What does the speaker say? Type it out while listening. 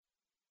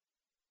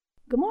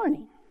Good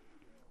morning.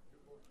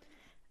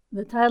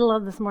 The title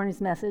of this morning's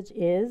message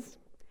is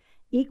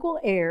Equal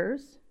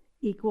Heirs,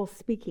 Equal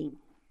Speaking.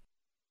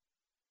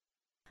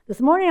 This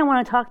morning I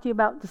want to talk to you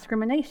about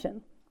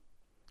discrimination,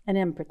 and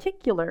in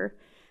particular,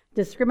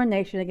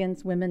 discrimination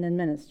against women in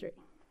ministry.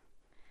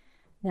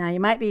 Now you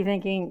might be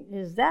thinking,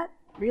 is that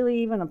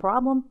really even a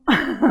problem?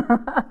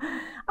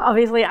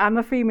 Obviously I'm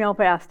a female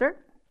pastor,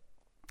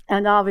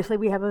 and obviously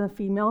we have a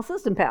female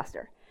assistant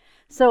pastor.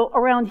 So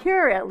around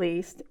here, at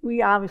least,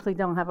 we obviously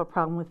don't have a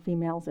problem with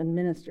females in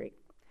ministry.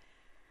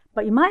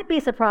 But you might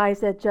be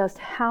surprised at just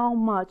how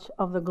much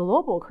of the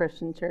global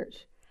Christian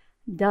church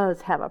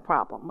does have a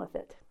problem with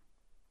it.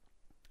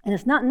 And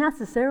it's not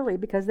necessarily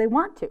because they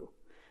want to.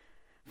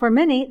 For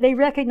many, they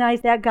recognize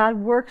that God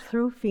works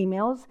through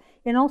females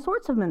in all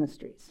sorts of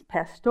ministries: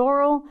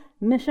 pastoral,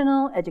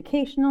 missional,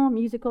 educational,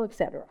 musical,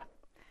 etc.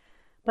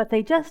 But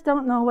they just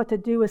don't know what to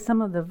do with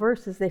some of the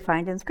verses they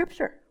find in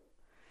Scripture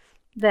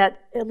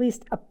that at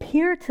least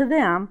appear to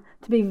them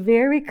to be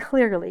very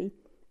clearly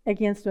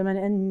against women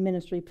in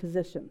ministry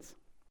positions.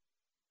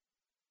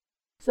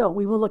 So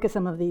we will look at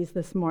some of these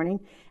this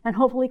morning and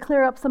hopefully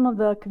clear up some of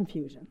the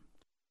confusion.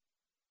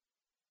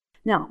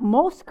 Now,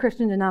 most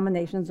Christian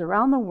denominations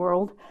around the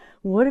world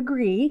would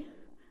agree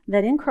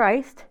that in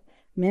Christ,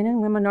 men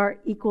and women are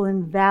equal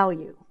in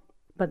value.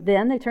 But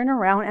then they turn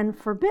around and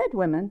forbid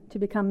women to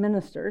become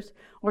ministers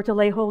or to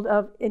lay hold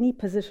of any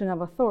position of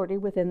authority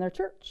within their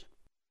church.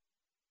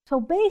 So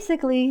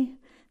basically,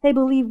 they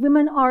believe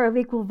women are of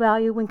equal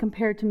value when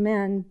compared to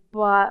men,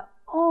 but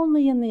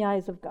only in the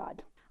eyes of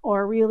God,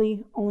 or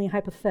really only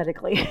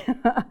hypothetically.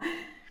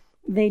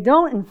 They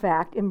don't, in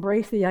fact,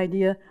 embrace the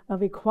idea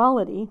of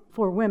equality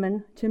for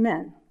women to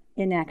men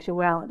in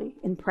actuality,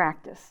 in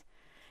practice.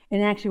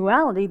 In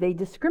actuality, they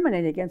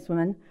discriminate against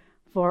women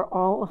for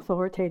all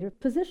authoritative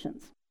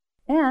positions.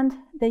 And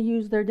they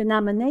use their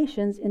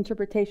denomination's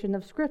interpretation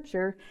of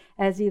Scripture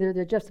as either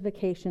their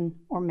justification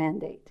or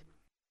mandate.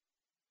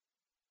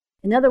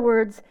 In other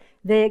words,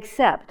 they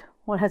accept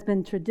what has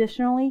been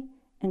traditionally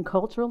and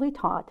culturally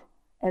taught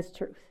as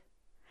truth,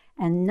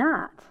 and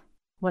not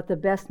what the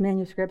best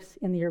manuscripts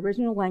in the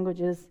original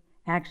languages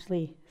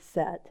actually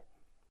said.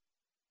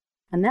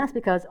 And that's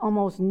because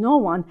almost no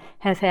one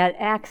has had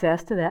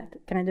access to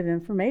that kind of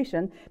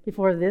information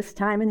before this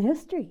time in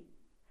history.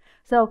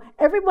 So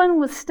everyone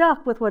was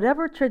stuck with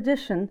whatever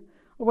tradition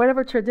or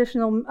whatever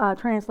traditional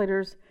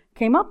translators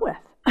came up with.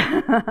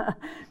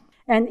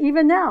 And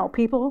even now,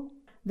 people,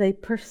 they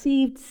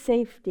perceived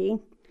safety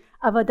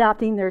of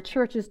adopting their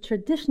church's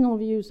traditional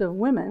views of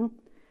women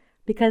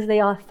because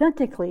they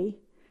authentically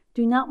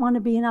do not want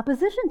to be in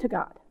opposition to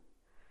God.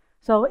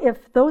 So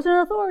if those in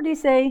authority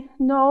say,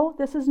 no,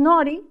 this is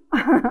naughty,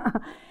 and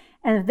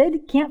if they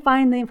can't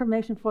find the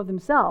information for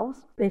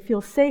themselves, they feel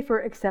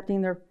safer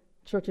accepting their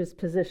church's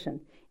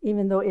position,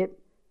 even though it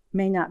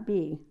may not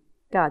be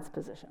God's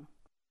position.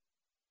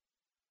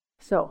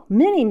 So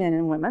many men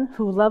and women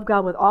who love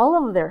God with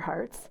all of their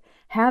hearts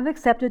have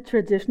accepted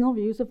traditional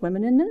views of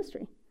women in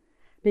ministry,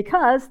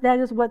 because that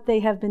is what they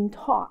have been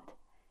taught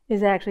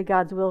is actually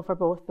God's will for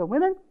both the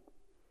women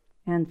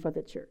and for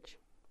the church.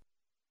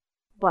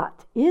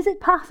 But is it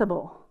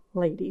possible,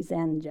 ladies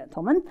and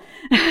gentlemen,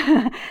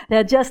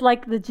 that just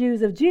like the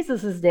Jews of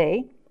Jesus'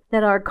 day,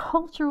 that our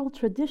cultural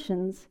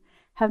traditions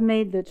have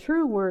made the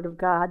true word of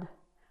God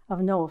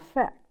of no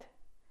effect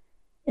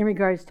in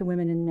regards to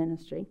women in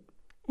ministry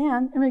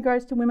and in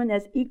regards to women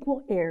as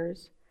equal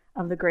heirs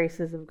of the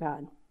graces of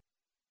God?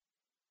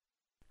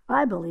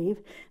 I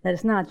believe that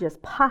it's not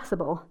just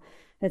possible,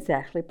 it's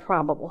actually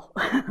probable.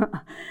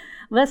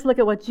 Let's look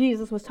at what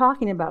Jesus was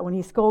talking about when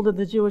he scolded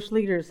the Jewish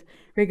leaders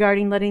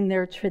regarding letting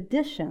their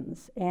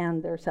traditions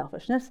and their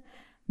selfishness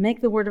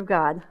make the word of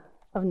God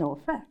of no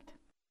effect.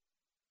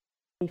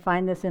 We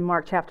find this in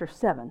Mark chapter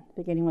 7,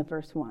 beginning with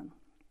verse 1.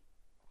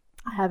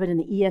 I have it in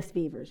the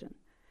ESV version.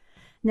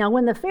 Now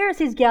when the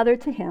Pharisees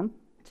gathered to him,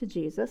 to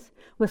Jesus,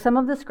 with some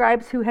of the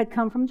scribes who had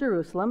come from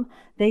Jerusalem,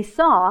 they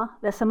saw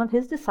that some of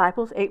his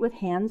disciples ate with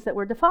hands that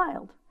were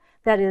defiled,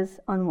 that is,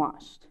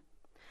 unwashed.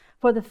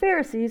 For the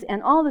Pharisees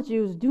and all the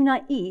Jews do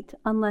not eat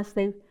unless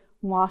they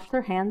wash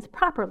their hands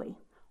properly,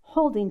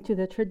 holding to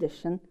the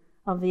tradition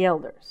of the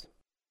elders.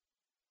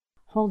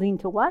 Holding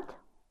to what?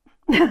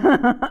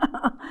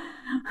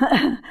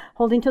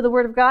 Holding to the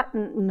word of God?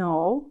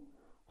 No.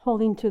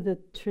 Holding to the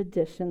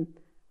tradition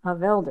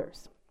of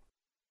elders.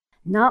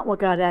 Not what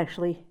God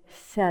actually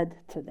said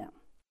to them.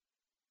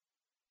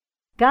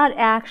 God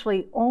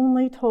actually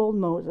only told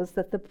Moses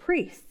that the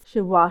priests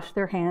should wash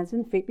their hands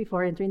and feet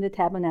before entering the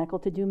tabernacle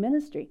to do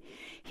ministry.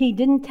 He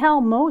didn't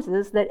tell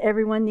Moses that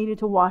everyone needed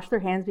to wash their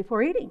hands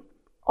before eating,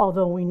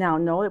 although we now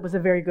know it was a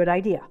very good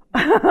idea.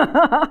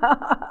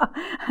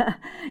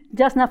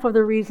 Just not for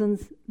the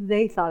reasons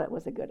they thought it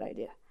was a good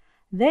idea.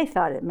 They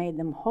thought it made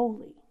them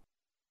holy.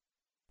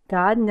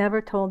 God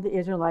never told the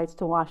Israelites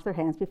to wash their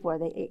hands before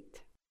they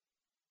ate.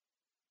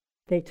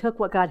 They took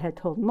what God had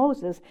told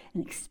Moses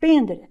and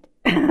expanded it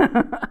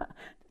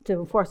to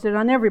enforce it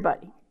on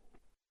everybody.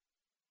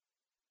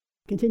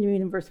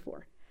 Continuing in verse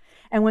 4.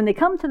 And when they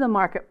come to the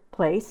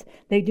marketplace,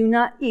 they do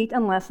not eat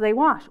unless they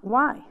wash.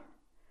 Why?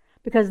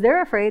 Because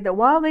they're afraid that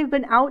while they've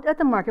been out at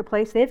the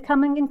marketplace, they've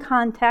come in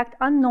contact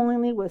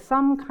unknowingly with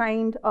some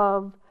kind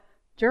of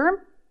germ?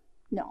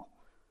 No,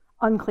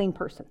 unclean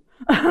person.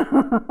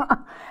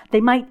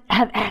 They might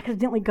have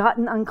accidentally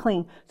gotten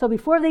unclean. So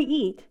before they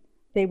eat,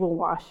 they will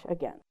wash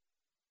again.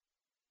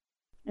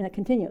 And it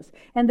continues.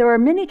 And there are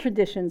many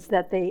traditions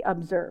that they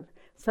observe,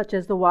 such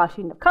as the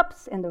washing of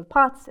cups and of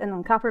pots and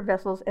on copper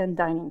vessels and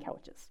dining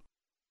couches.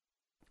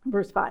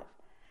 Verse 5.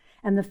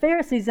 And the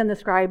Pharisees and the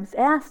scribes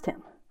asked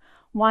him,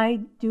 why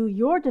do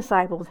your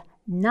disciples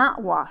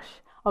not wash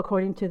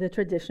according to the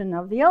tradition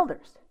of the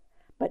elders,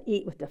 but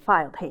eat with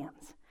defiled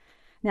hands?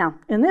 Now,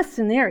 in this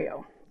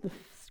scenario, the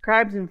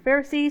scribes and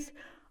Pharisees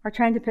are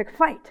trying to pick a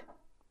fight.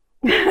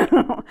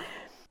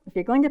 If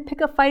you're going to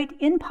pick a fight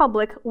in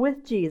public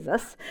with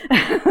Jesus,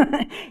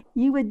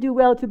 you would do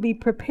well to be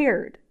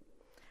prepared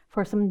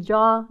for some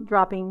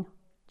jaw-dropping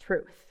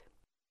truth.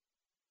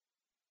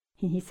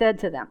 He said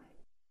to them,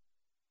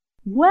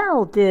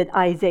 well did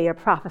Isaiah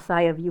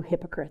prophesy of you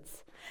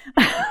hypocrites.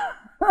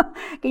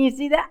 Can you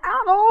see that?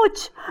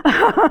 Ouch!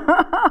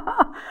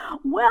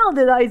 Well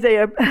did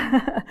Isaiah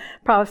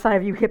prophesy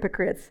of you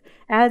hypocrites,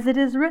 as it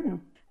is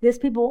written, this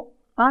people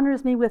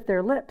honors me with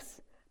their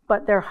lips,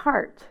 but their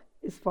heart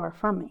is far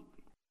from me.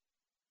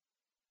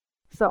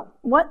 So,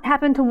 what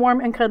happened to warm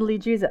and cuddly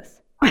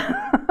Jesus?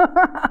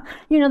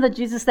 You know the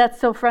Jesus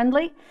that's so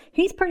friendly?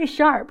 He's pretty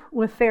sharp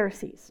with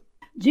Pharisees.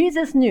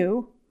 Jesus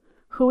knew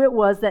who it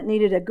was that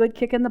needed a good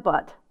kick in the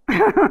butt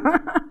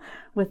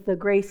with the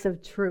grace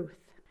of truth,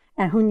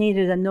 and who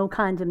needed a no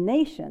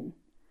condemnation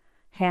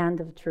hand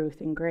of truth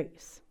and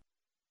grace.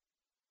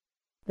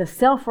 The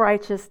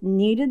self-righteous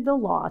needed the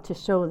law to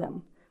show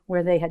them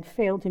where they had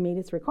failed to meet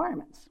its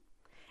requirements.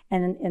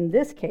 And in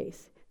this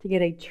case, to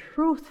get a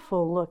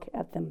truthful look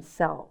at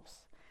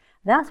themselves.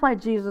 That's why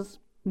Jesus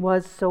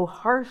was so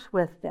harsh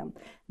with them.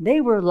 They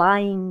were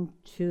lying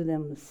to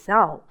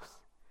themselves.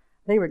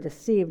 They were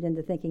deceived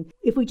into thinking,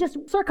 if we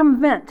just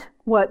circumvent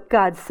what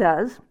God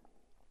says,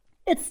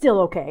 it's still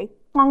okay,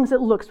 as long as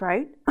it looks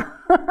right.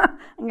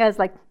 And God's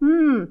like,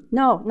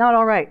 no, not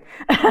all right.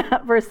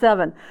 Verse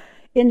 7,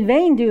 in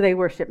vain do they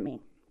worship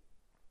me,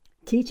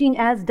 teaching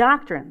as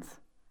doctrines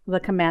the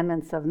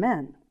commandments of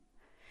men.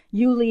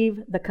 You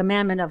leave the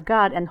commandment of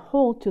God and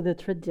hold to the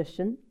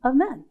tradition of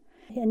men.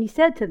 And he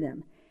said to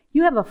them,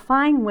 you have a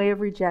fine way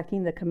of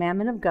rejecting the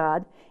commandment of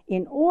God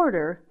in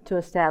order to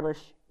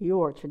establish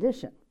your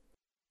tradition.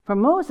 For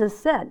Moses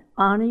said,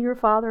 honor your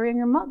father and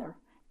your mother,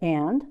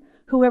 and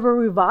whoever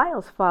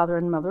reviles father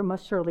and mother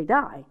must surely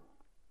die.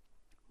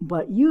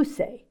 But you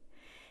say,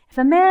 if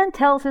a man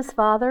tells his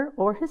father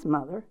or his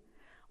mother,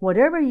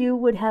 whatever you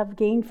would have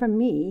gained from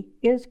me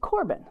is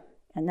Corban,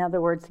 in other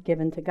words,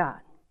 given to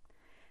God,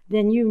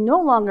 then you no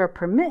longer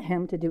permit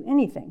him to do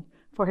anything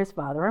for his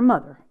father or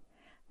mother,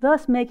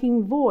 thus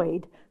making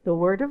void the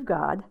word of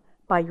God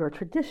by your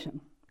tradition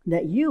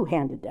that you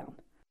handed down.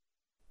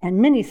 And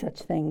many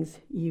such things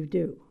you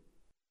do.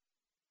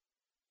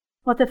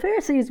 What the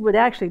Pharisees would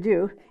actually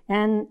do,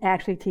 and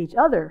actually teach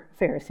other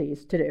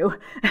Pharisees to do,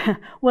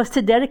 was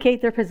to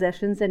dedicate their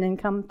possessions and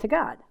income to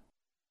God.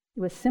 It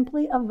was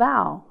simply a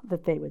vow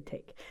that they would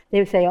take. They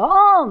would say,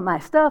 all my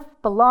stuff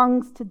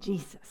belongs to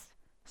Jesus,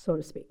 so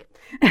to speak.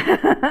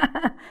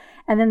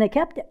 And then they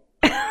kept it.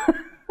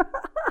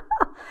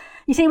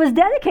 You see, it was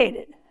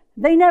dedicated.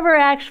 They never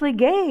actually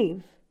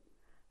gave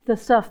the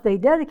stuff they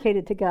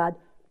dedicated to God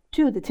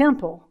to the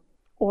temple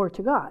or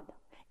to God.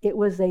 It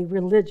was a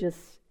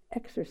religious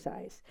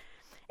exercise.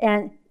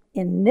 And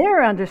in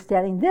their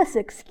understanding, this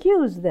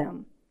excused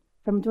them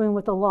from doing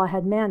what the law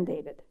had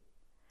mandated,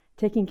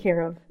 taking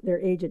care of their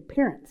aged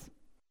parents.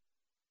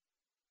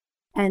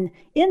 And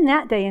in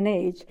that day and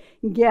age,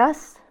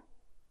 guess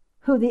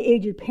who the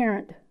aged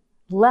parent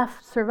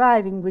left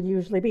surviving would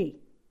usually be?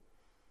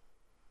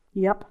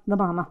 Yep, the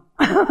mama.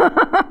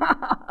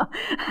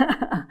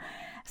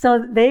 So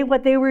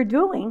what they were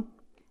doing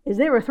is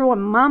they were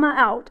throwing mama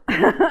out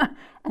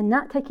and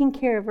not taking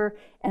care of her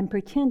and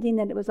pretending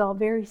that it was all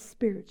very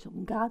spiritual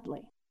and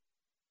godly.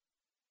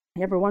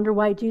 You ever wonder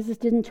why Jesus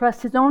didn't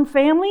trust his own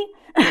family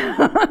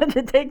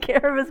to take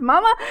care of his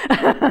mama?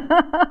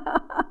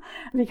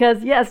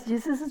 Because yes,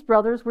 Jesus'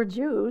 brothers were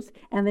Jews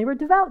and they were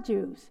devout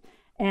Jews.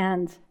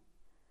 And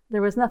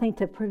there was nothing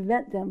to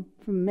prevent them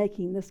from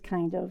making this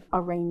kind of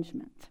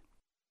arrangement.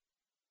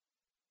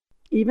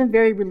 Even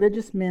very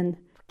religious men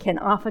can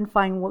often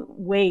find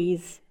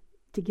ways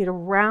to get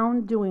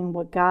around doing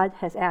what God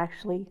has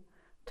actually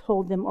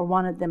told them or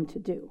wanted them to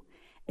do,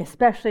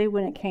 especially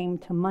when it came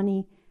to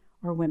money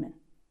or women.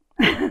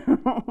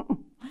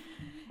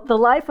 The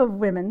life of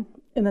women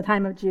in the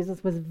time of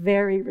Jesus was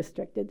very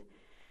restricted,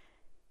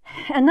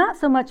 and not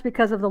so much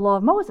because of the law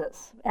of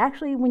Moses.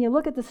 Actually, when you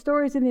look at the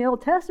stories in the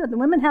Old Testament, the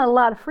women had a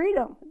lot of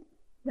freedom.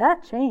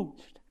 That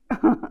changed.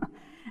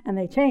 And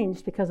they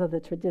changed because of the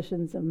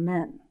traditions of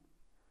men,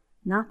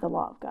 not the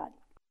law of God.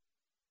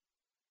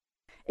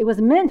 It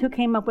was men who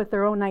came up with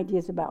their own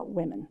ideas about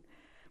women.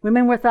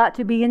 Women were thought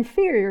to be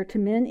inferior to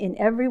men in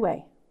every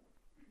way.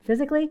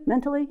 physically,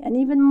 mentally, and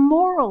even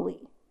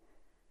morally.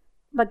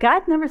 But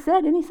God never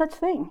said any such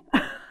thing.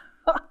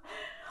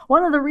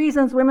 One of the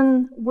reasons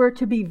women were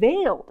to be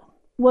veiled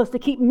was to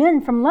keep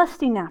men from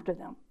lusting after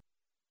them.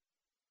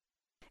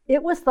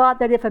 It was thought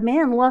that if a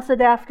man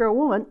lusted after a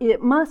woman,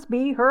 it must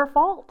be her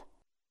fault.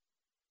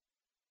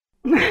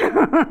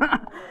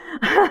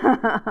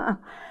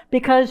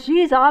 Because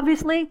she's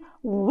obviously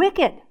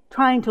wicked,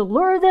 trying to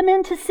lure them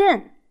into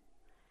sin.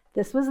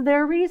 This was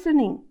their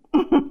reasoning.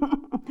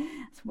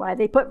 That's why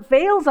they put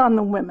veils on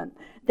the women.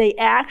 They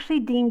actually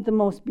deemed the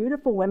most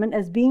beautiful women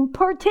as being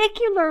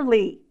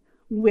particularly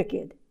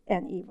wicked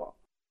and evil.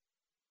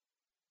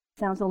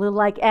 Sounds a little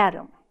like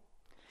Adam.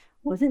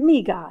 Wasn't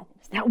me, God.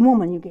 It's that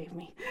woman you gave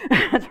me.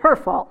 It's her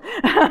fault.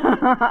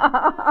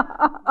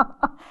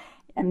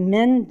 And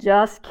men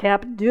just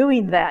kept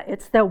doing that.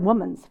 It's the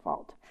woman's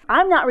fault.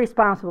 I'm not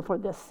responsible for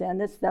this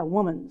sin. It's the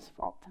woman's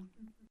fault.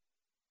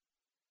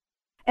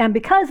 And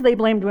because they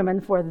blamed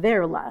women for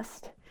their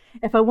lust,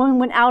 if a woman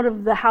went out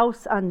of the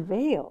house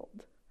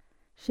unveiled,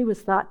 she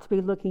was thought to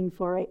be looking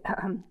for a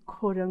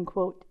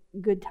quote-unquote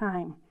good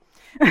time.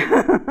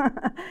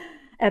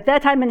 At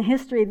that time in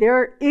history,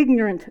 their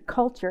ignorant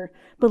culture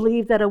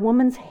believed that a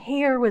woman's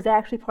hair was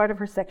actually part of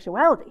her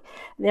sexuality.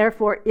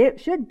 Therefore, it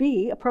should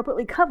be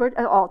appropriately covered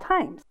at all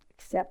times,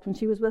 except when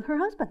she was with her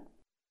husband.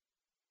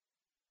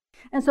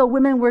 And so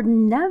women were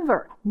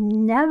never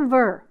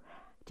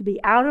to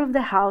be out of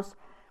the house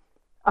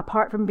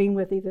apart from being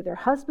with either their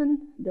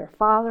husband, their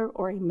father,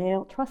 or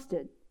a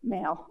trusted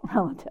male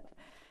relative.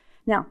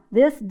 Now,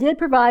 this did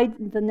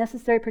provide the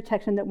necessary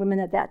protection that women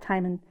at that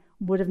time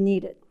would have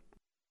needed.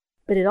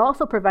 But it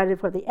also provided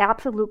for the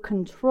absolute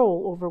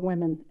control over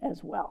women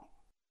as well.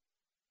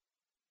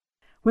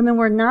 Women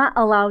were not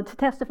allowed to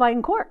testify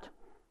in court.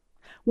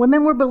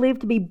 Women were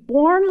believed to be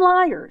born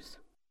liars.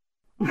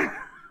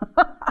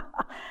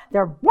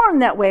 They're born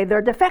that way.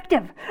 They're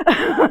defective.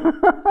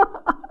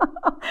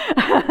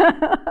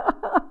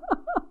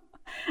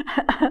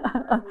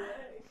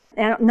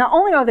 And not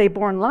only are they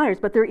born liars,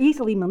 but they're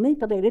easily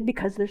manipulated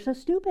because they're so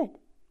stupid.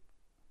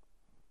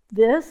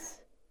 This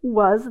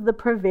was the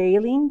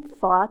prevailing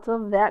thought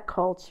of that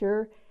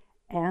culture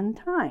and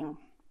time.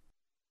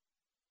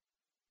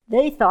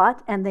 They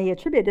thought, and they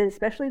attributed,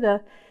 especially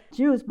the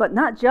Jews, but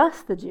not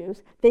just the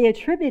Jews, they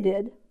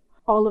attributed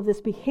all of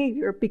this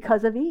behavior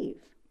because of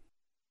Eve.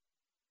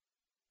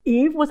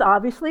 Eve was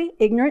obviously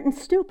ignorant and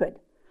stupid.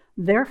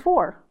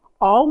 Therefore,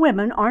 all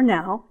women are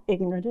now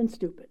ignorant and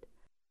stupid.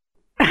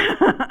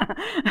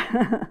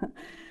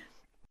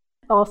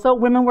 Also,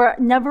 women were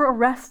never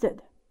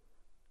arrested.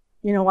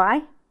 You know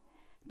why?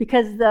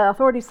 Because the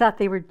authorities thought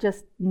they were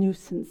just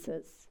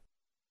nuisances.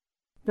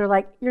 They're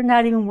like, you're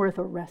not even worth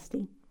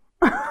arresting.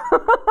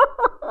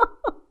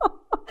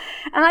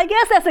 And I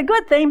guess that's a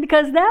good thing,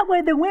 because that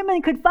way the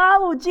women could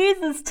follow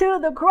Jesus to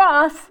the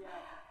cross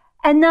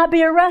and not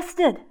be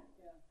arrested.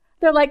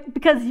 They're like,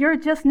 because you're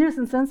just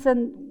nuisances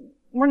and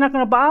we're not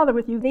going to bother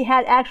with you. They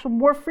had actual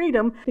more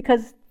freedom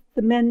because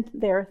the men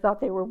there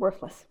thought they were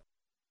worthless.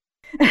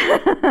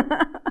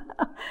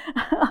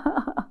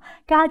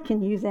 God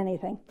can use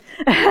anything.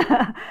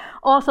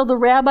 Also, the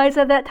rabbis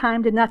of that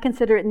time did not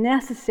consider it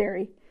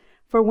necessary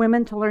for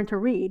women to learn to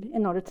read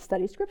in order to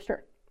study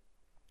Scripture.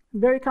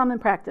 Very common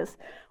practice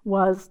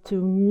was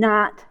to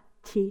not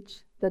teach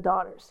the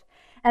daughters.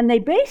 And they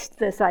based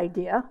this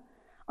idea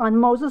on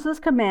Moses'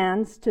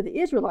 commands to the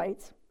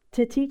Israelites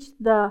to teach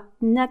the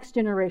next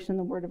generation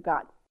the Word of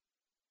God.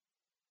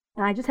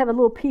 And I just have a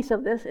little piece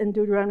of this in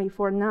Deuteronomy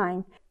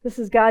 4:9. This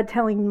is God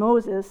telling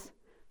Moses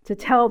to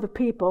tell the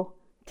people,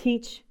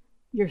 teach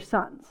your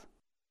sons.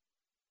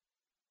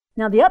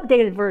 Now, the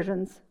updated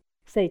versions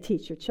say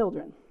teach your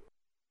children.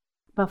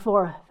 But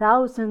for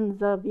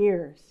thousands of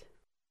years,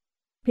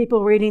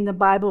 people reading the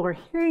Bible or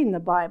hearing the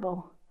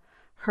Bible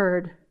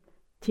heard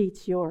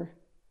teach your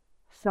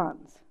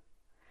sons,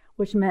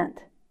 which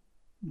meant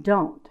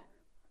don't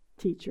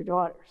teach your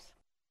daughters.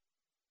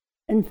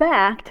 In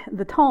fact,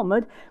 the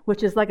Talmud,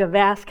 which is like a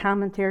vast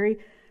commentary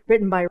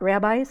written by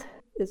rabbis,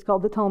 is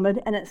called the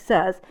Talmud, and it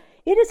says,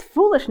 it is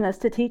foolishness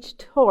to teach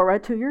Torah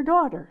to your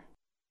daughter.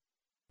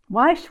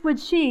 Why would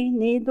she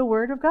need the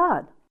Word of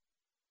God?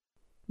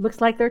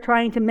 Looks like they're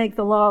trying to make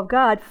the law of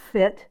God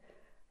fit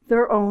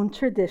their own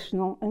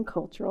traditional and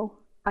cultural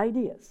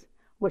ideas,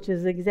 which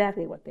is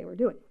exactly what they were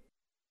doing.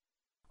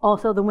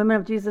 Also, the women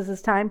of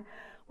Jesus' time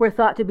were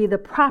thought to be the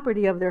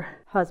property of their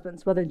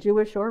husbands, whether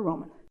Jewish or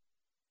Roman.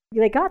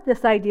 They got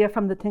this idea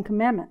from the Ten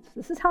Commandments.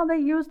 This is how they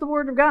used the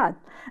Word of God.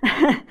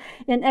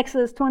 In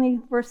Exodus 20,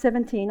 verse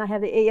 17, I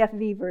have the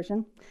AFV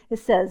version. It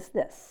says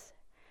this: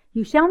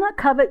 you shall not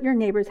covet your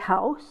neighbor's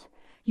house,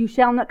 you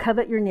shall not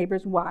covet your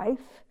neighbor's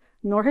wife,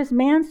 nor his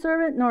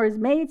manservant, nor his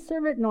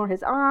maidservant, nor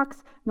his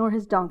ox, nor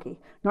his donkey,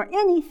 nor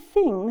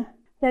anything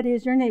that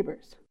is your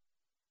neighbor's.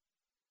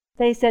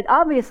 They said,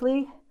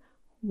 obviously,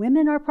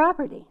 women are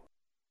property.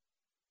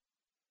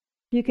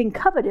 You can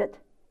covet it,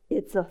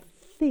 it's a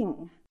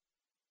thing.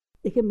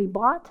 It can be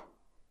bought,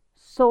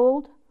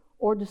 sold,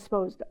 or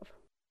disposed of.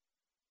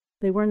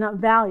 They were not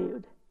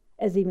valued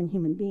as even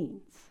human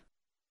beings.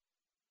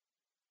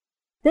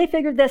 They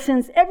figured that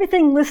since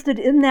everything listed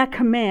in that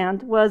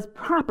command was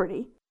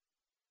property,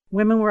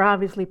 women were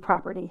obviously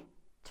property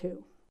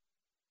too.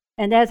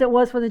 And as it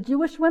was for the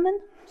Jewish women,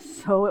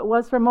 so it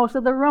was for most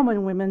of the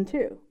Roman women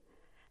too.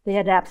 They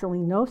had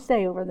absolutely no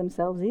say over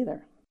themselves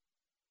either.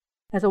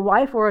 As a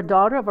wife or a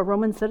daughter of a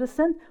Roman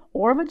citizen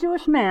or of a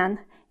Jewish man,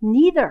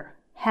 neither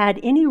had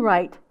any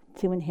right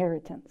to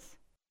inheritance.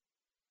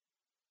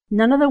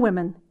 None of the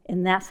women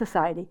in that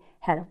society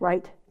had a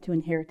right to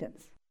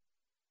inheritance.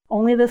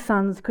 Only the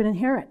sons could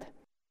inherit,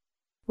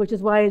 which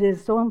is why it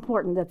is so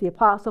important that the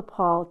Apostle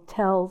Paul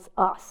tells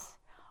us,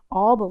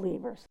 all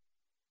believers,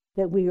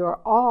 that we are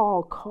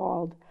all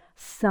called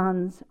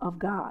sons of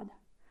God,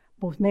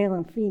 both male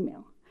and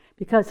female,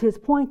 because his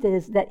point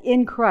is that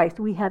in Christ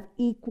we have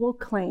equal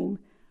claim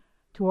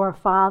to our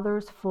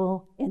Father's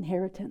full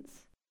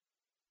inheritance.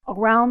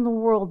 Around the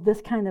world,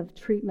 this kind of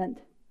treatment,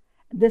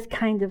 this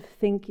kind of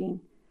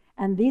thinking,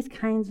 and these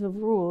kinds of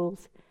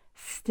rules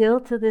still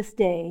to this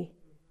day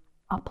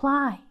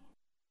apply,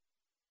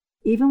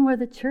 even where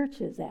the church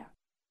is at.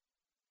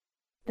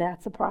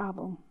 That's a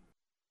problem.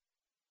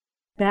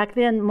 Back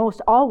then,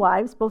 most all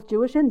wives, both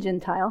Jewish and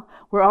Gentile,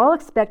 were all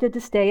expected to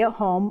stay at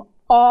home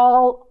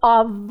all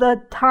of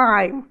the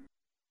time.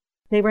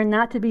 They were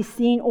not to be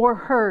seen or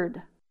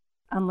heard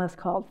unless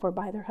called for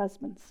by their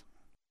husbands.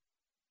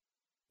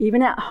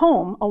 Even at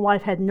home, a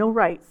wife had no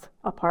rights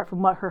apart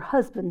from what her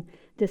husband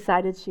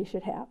decided she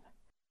should have.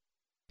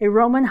 A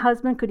Roman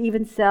husband could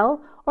even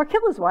sell or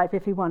kill his wife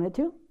if he wanted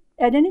to,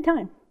 at any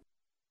time.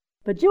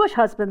 But Jewish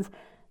husbands,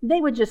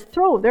 they would just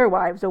throw their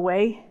wives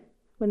away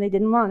when they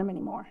didn't want them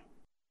anymore.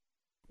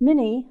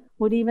 Many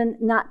would even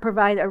not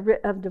provide a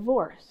writ of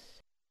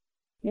divorce.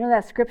 You know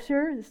that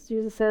scripture?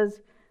 Jesus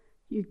says,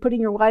 you're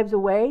putting your wives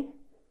away.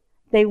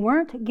 They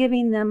weren't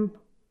giving them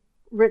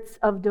writs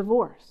of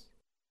divorce.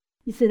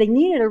 You see, they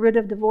needed a writ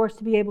of divorce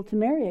to be able to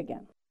marry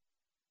again.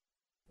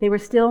 They were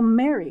still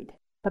married.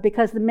 But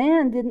because the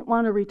man didn't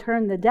want to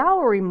return the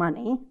dowry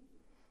money,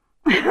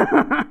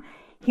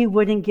 he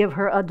wouldn't give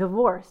her a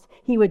divorce.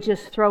 He would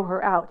just throw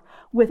her out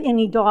with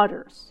any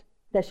daughters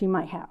that she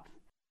might have.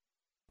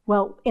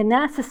 Well, in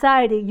that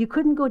society, you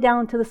couldn't go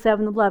down to the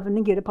 7-Eleven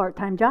and get a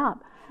part-time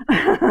job.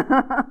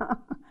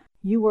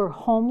 You were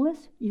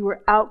homeless. You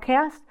were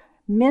outcast.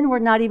 Men were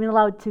not even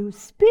allowed to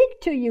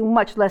speak to you,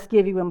 much less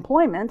give you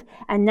employment.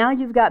 And now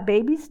you've got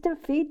babies to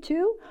feed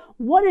too?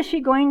 What is she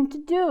going to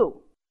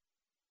do?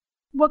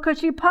 What could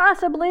she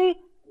possibly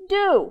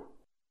do?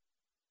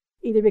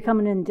 Either become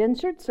an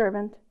indentured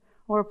servant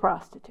or a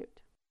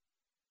prostitute.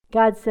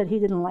 God said he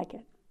didn't like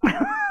it.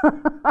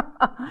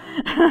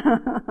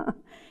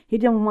 He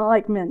didn't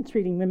like men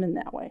treating women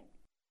that way.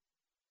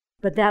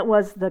 But that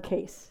was the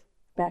case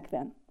back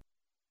then.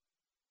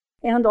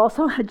 And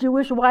also, a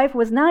Jewish wife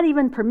was not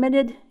even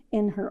permitted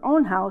in her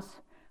own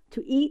house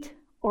to eat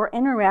or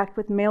interact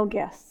with male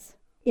guests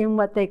in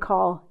what they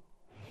call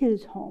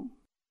his home.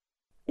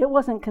 It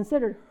wasn't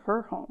considered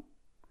her home.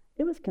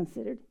 It was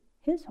considered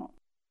his home.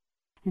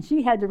 And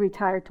she had to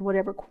retire to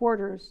whatever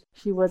quarters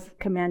she was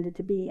commanded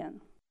to be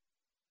in.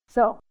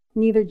 So,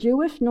 neither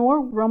Jewish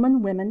nor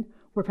Roman women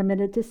were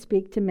permitted to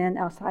speak to men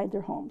outside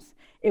their homes.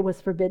 It was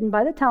forbidden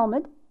by the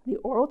Talmud, the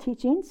oral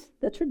teachings,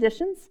 the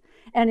traditions,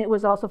 and it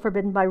was also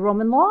forbidden by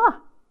Roman law.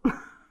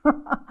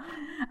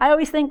 I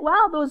always think,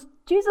 wow, those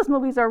Jesus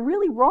movies are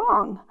really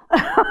wrong.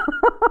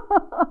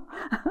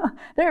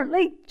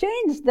 They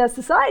changed the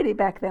society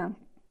back then.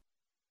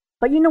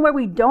 But you know where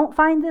we don't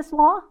find this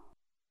law?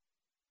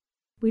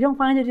 We don't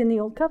find it in the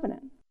Old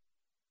Covenant,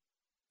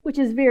 which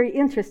is very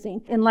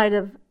interesting in light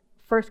of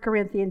 1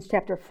 Corinthians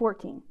chapter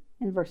 14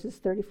 in verses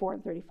 34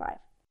 and 35.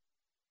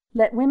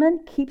 Let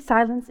women keep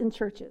silence in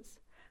churches,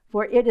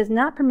 for it is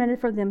not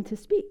permitted for them to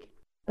speak,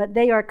 but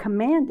they are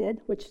commanded,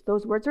 which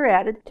those words are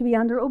added, to be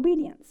under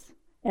obedience,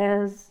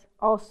 as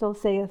also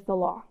saith the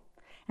law.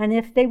 And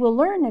if they will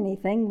learn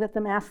anything, let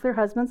them ask their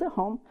husbands at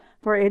home,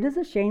 for it is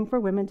a shame for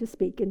women to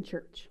speak in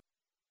church.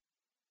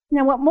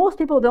 Now, what most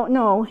people don't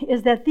know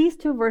is that these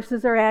two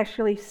verses are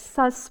actually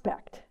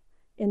suspect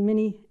in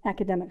many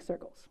academic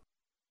circles.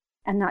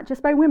 And not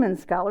just by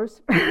women's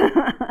scholars.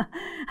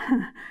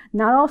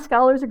 Not all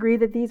scholars agree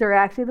that these are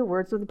actually the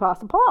words of the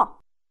Apostle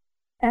Paul.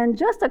 And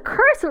just a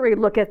cursory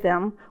look at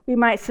them, we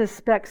might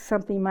suspect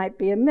something might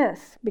be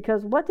amiss.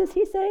 Because what does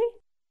he say?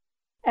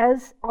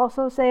 As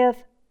also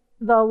saith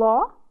the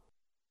law?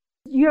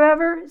 You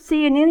ever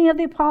see in any of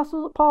the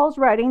Apostle Paul's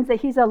writings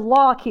that he's a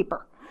law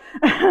keeper?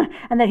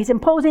 And that he's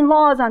imposing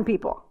laws on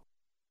people?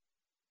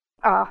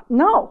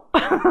 No.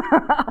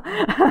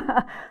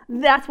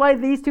 That's why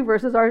these two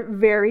verses are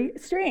very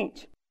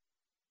strange.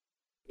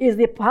 Is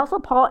the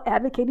Apostle Paul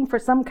advocating for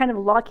some kind of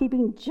law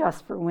keeping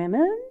just for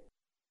women?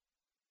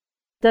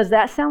 Does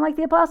that sound like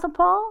the Apostle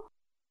Paul?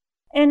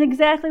 And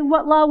exactly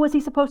what law was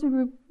he supposed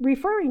to be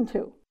referring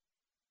to?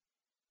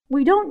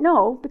 We don't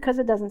know because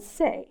it doesn't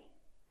say.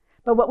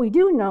 But what we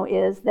do know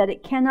is that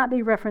it cannot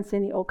be referenced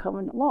in the Old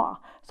Covenant law.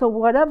 So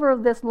whatever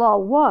this law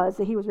was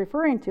that he was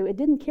referring to, it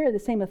didn't carry the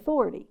same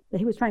authority that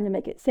he was trying to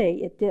make it say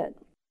it did.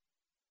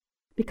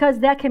 Because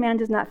that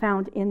command is not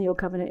found in the Old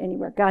Covenant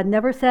anywhere. God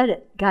never said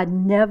it. God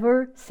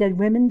never said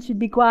women should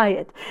be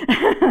quiet.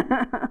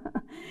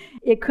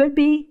 It could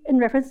be in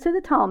reference to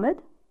the Talmud.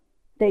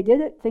 They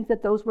did think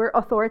that those were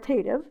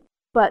authoritative,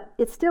 but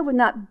it still would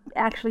not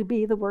actually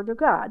be the word of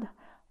God,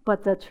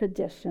 but the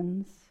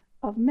traditions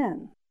of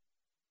men.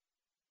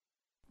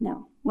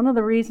 Now, one of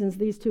the reasons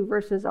these two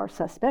verses are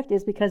suspect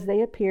is because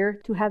they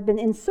appear to have been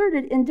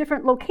inserted in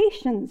different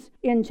locations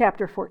in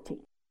chapter 14.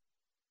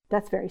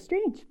 That's very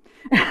strange.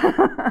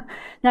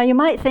 Now you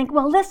might think,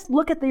 well, let's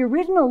look at the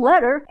original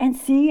letter and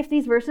see if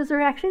these verses are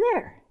actually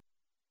there.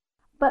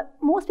 But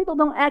most people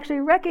don't actually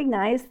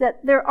recognize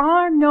that there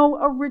are no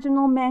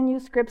original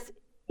manuscripts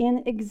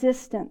in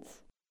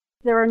existence.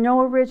 There are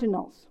no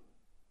originals.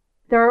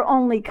 There are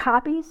only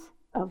copies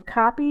of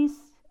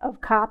copies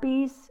of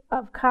copies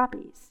of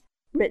copies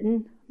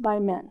written by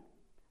men.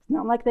 It's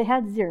not like they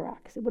had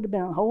Xerox. It would have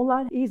been a whole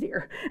lot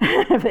easier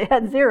if they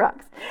had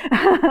Xerox.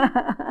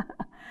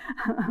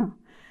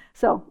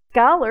 So,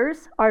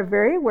 scholars are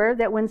very aware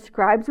that when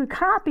scribes would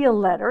copy a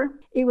letter,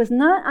 it was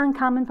not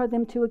uncommon for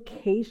them to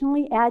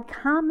occasionally add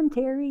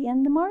commentary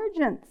in the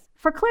margins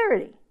for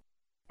clarity.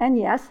 And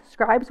yes,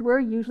 scribes were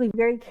usually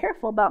very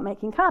careful about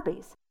making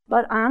copies.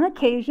 But on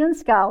occasion,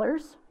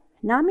 scholars,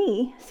 not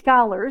me,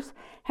 scholars,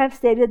 have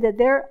stated that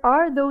there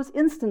are those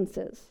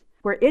instances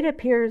where it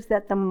appears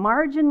that the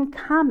margin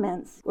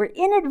comments were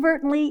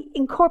inadvertently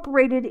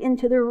incorporated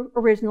into the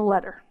original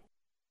letter.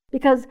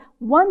 Because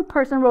one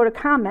person wrote a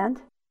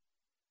comment,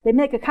 they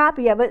make a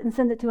copy of it and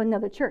send it to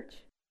another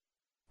church.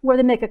 Or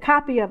they make a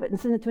copy of it and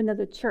send it to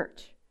another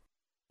church.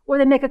 Or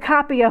they make a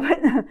copy of it.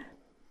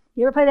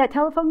 You ever play that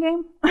telephone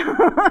game?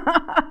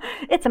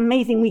 It's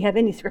amazing we have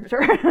any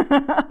scripture.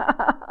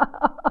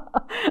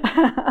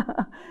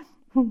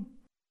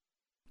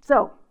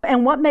 So,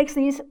 and what makes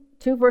these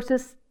two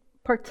verses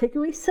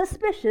particularly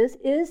suspicious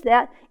is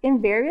that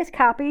in various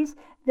copies,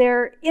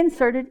 they're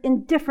inserted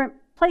in different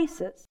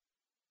places.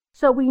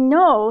 So we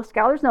know,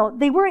 scholars know,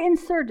 they were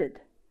inserted.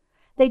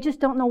 They just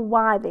don't know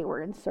why they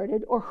were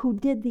inserted or who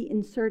did the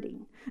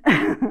inserting.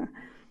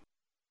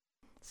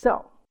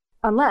 So,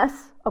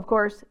 unless, of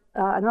course,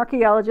 an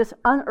archaeologist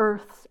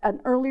unearths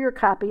an earlier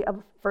copy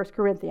of 1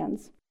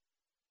 Corinthians,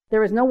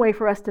 there is no way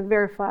for us to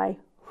verify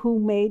who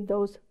made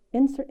those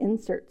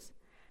inserts.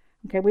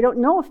 Okay, we don't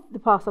know if the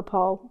Apostle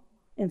Paul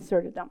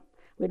inserted them.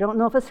 We don't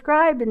know if a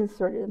scribe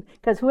inserted them,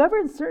 because whoever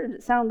inserted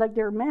it sounded like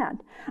they were mad.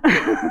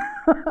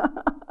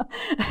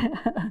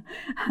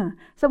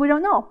 So we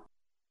don't know.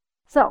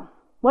 So,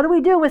 what do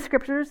we do with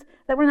scriptures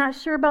that we're not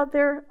sure about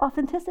their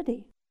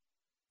authenticity?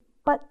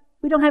 But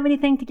we don't have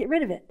anything to get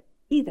rid of it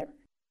either.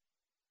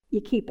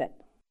 You keep it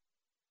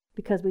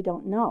because we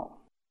don't know.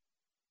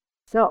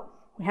 So,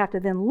 we have to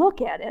then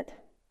look at it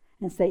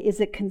and say,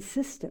 is it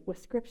consistent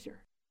with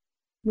Scripture?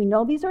 We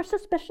know these are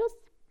suspicious.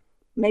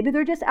 Maybe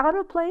they're just out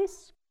of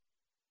place.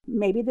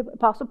 Maybe the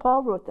Apostle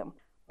Paul wrote them.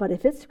 But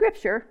if it's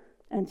Scripture,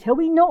 until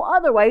we know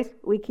otherwise,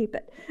 we keep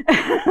it.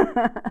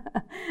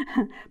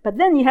 But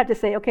then you have to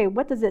say, okay,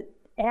 what does it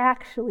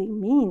actually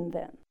mean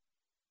then?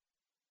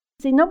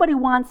 See, nobody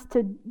wants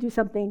to do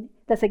something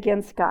that's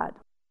against God.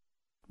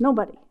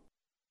 Nobody.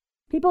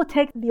 People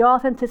take the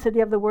authenticity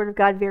of the Word of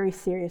God very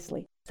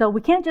seriously. So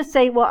we can't just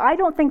say, well, I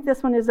don't think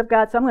this one is of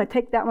God, so I'm going to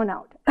take that one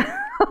out.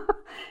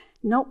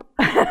 Nope.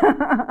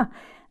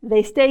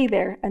 They stay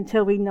there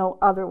until we know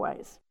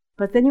otherwise.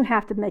 But then you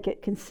have to make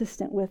it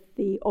consistent with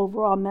the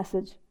overall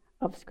message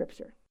of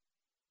Scripture.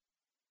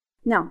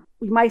 Now,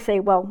 we might say,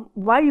 well,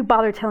 why do you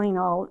bother telling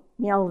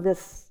me all of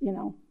this,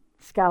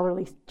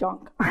 scholarly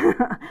junk?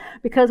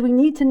 Because we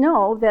need to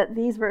know that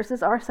these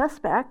verses are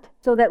suspect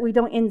so that we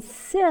don't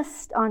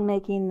insist on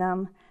making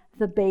them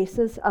the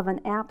basis of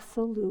an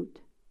absolute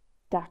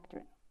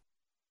doctrine.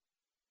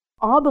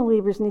 All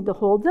believers need to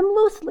hold them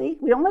loosely,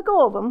 we don't let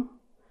go of them,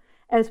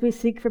 as we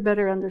seek for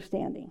better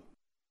understanding,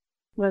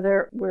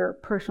 whether we're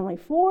personally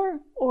for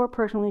or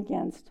personally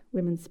against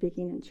women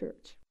speaking in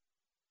church.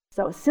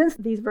 So since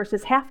these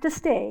verses have to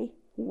stay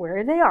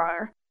where they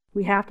are,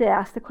 we have to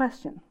ask the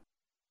question,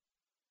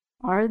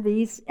 are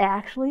these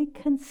actually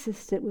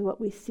consistent with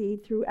what we see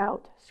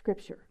throughout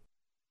Scripture?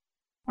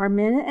 Are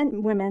men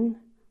and women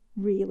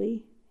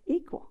really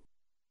equal?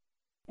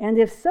 And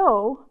if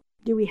so,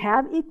 do we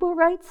have equal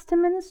rights to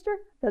minister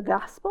the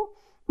gospel?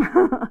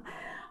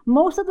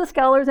 Most of the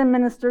scholars and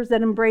ministers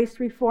that embrace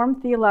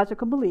Reformed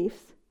theological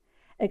beliefs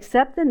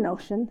accept the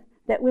notion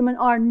that women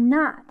are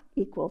not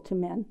equal to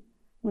men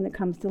when it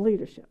comes to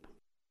leadership.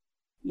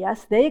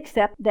 Yes, they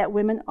accept that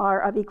women are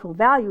of equal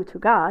value to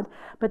God,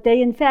 but they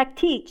in fact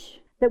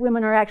teach that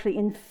women are actually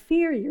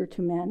inferior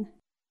to men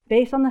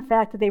based on the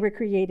fact that they were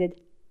created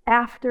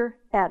after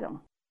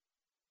Adam.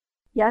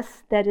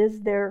 Yes, that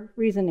is their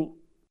reasoning.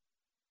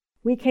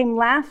 We came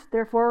last,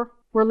 therefore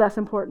we're less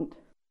important.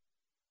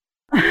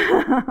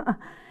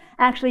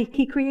 Actually,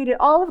 he created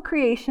all of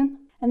creation,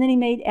 and then he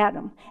made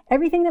Adam.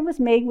 Everything that was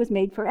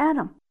made for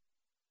Adam.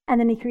 And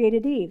then he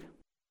created Eve.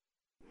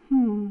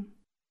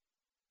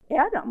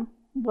 Adam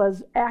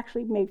was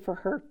actually made for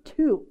her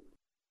too.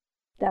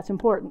 That's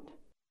important.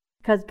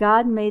 because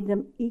God made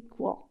them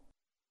equal.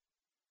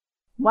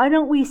 Why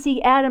don't we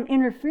see Adam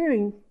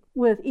interfering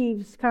with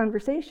Eve's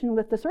conversation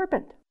with the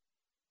serpent?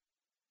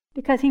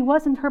 Because he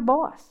wasn't her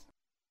boss.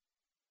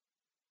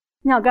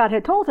 Now, God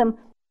had told him,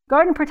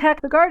 guard and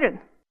protect the garden.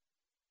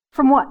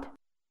 From what?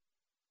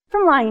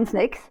 From lion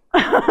snakes.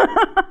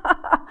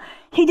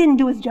 He didn't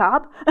do his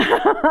job.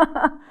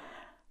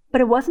 But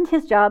it wasn't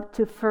his job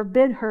to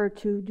forbid her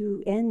to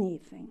do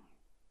anything.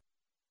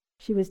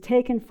 She was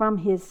taken from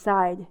his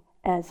side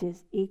as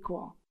his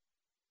equal.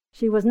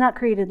 She was not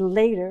created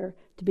later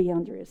to be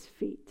under his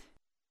feet.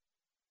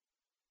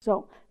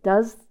 So,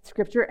 does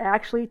Scripture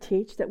actually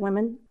teach that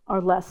women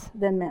are less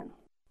than men?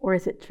 Or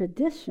is it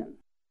tradition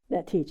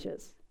that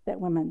teaches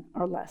that women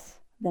are less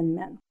than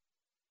men?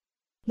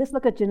 Let's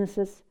look at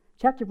Genesis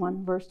chapter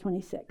 1, verse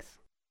 26.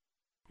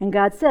 And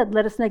God said,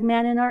 let us make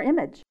man in our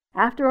image,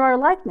 after our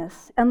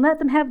likeness, and let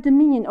them have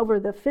dominion over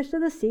the fish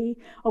of the sea,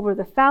 over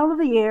the fowl of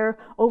the air,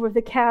 over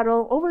the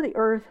cattle, over the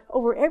earth,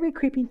 over every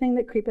creeping thing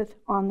that creepeth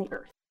on the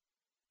earth.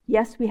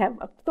 Yes, we have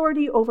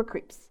authority over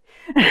creeps.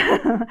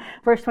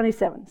 Verse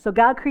 27. So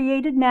God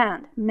created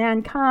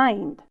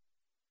mankind.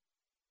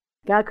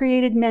 God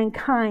created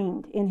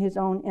mankind in his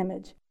own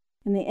image.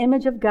 In the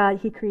image of God,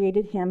 he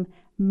created him,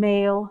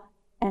 male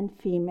and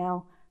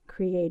female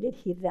created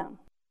he them.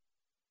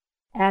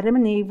 Adam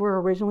and Eve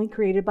were originally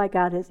created by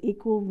God as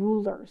equal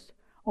rulers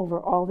over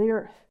all the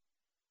earth.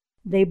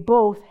 They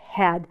both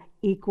had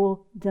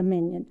equal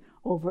dominion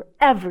over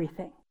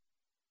everything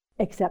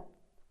except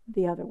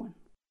the other one.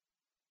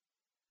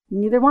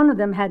 Neither one of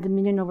them had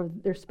dominion over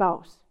their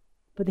spouse,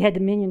 but they had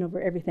dominion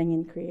over everything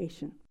in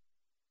creation.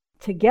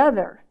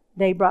 Together,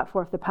 they brought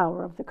forth the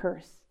power of the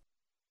curse.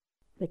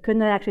 They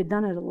couldn't have actually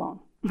done it alone.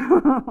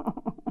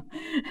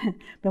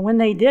 But when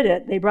they did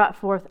it, they brought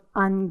forth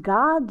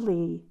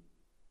ungodly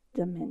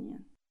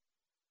dominion.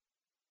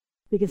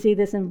 We can see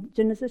this in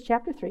Genesis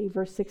chapter 3,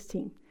 verse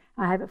 16.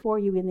 I have it for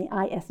you in the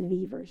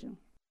ISV version.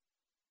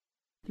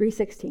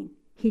 3:16.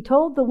 He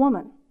told the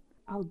woman,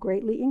 I'll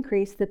greatly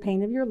increase the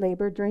pain of your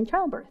labor during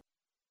childbirth.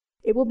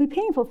 It will be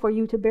painful for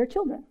you to bear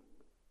children.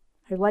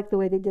 I like the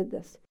way they did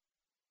this.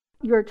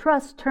 Your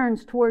trust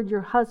turns toward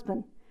your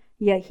husband,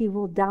 yet he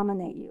will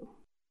dominate you.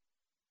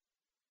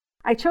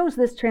 I chose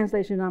this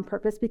translation on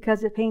purpose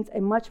because it paints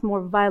a much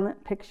more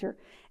violent picture,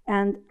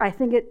 and I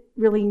think it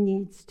really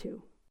needs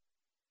to.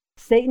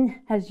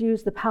 Satan has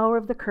used the power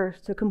of the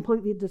curse to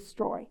completely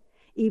destroy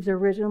Eve's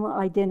original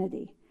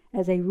identity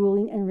as a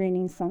ruling and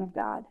reigning son of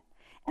God,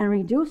 and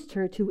reduced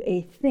her to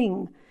a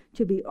thing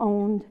to be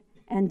owned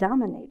and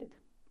dominated.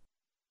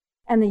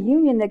 And the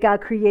union that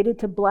God created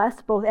to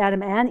bless both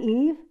Adam and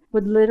Eve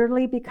would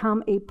literally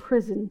become a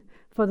prison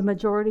for the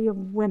majority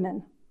of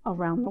women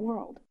around the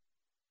world.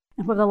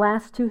 And for the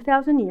last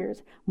 2,000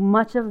 years,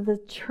 much of the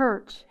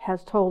church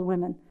has told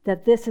women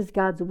that this is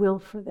God's will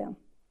for them.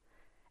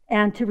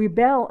 And to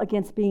rebel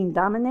against being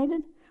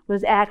dominated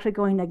was actually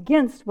going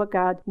against what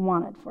God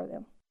wanted for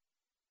them.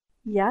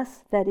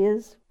 Yes, that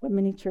is what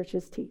many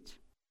churches teach.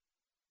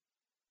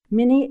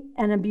 Many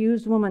an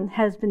abused woman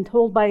has been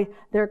told by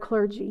their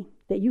clergy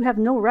that you have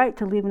no right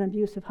to leave an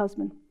abusive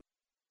husband.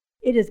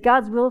 It is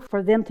God's will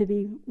for them to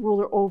be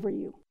ruler over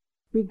you,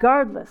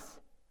 regardless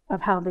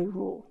of how they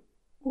rule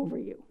over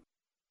you.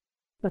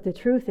 But the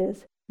truth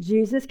is,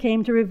 Jesus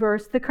came to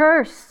reverse the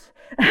curse.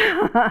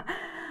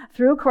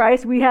 Through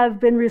Christ, we have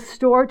been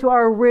restored to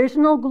our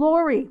original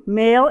glory,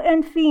 male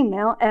and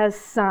female, as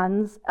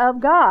sons of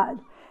God.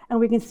 And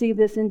we can see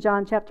this in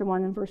John chapter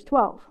 1 and verse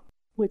 12,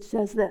 which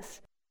says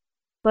this,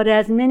 but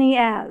as many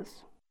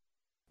as,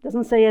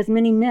 doesn't say as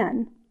many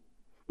men,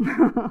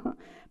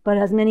 but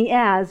as many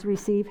as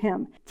receive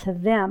him, to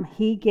them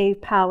he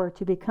gave power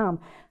to become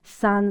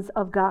sons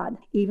of God,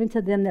 even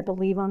to them that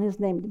believe on his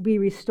name, to be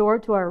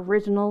restored to our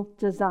original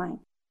design.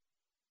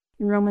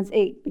 In Romans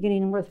 8,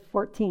 beginning in verse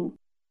 14,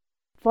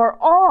 for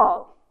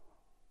all,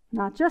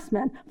 not just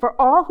men, for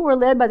all who are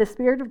led by the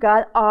Spirit of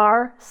God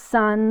are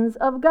sons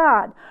of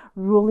God,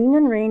 ruling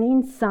and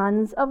reigning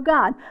sons of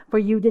God. For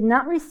you did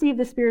not receive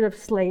the spirit of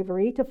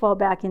slavery to fall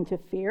back into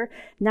fear,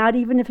 not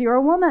even if you're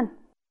a woman.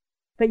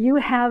 But you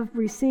have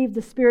received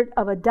the spirit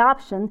of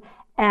adoption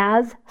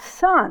as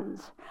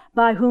sons,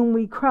 by whom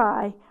we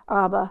cry,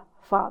 Abba,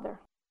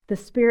 Father. The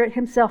Spirit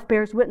himself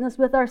bears witness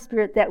with our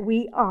spirit that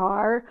we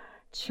are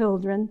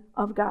children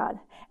of God.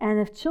 And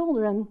if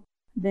children,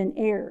 then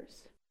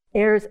heirs.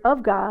 Heirs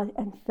of God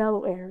and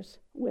fellow heirs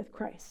with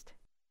Christ.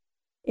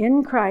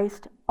 In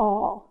Christ,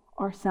 all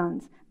are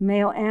sons,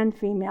 male and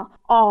female.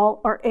 All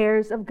are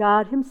heirs of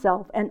God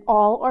himself, and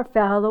all are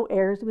fellow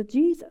heirs with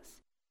Jesus.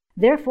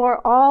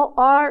 Therefore, all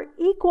are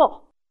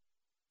equal,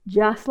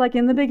 just like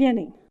in the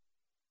beginning.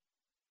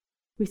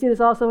 We see this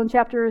also in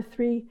chapter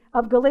 3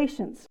 of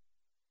Galatians,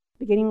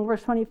 beginning with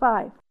verse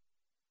 25.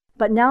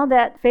 But now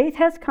that faith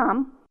has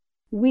come,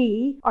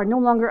 we are no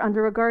longer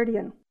under a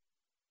guardian.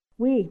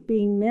 We,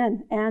 being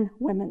men and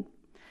women.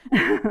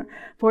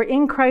 For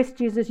in Christ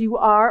Jesus you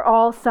are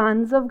all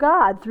sons of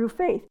God through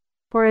faith.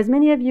 For as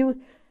many of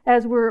you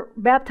as were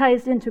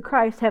baptized into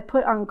Christ have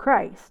put on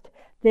Christ.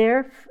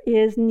 There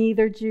is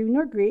neither Jew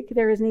nor Greek,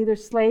 there is neither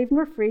slave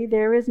nor free,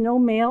 there is no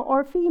male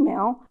or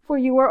female, for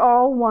you are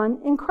all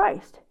one in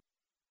Christ.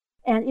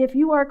 And if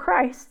you are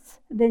Christ's,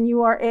 then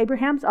you are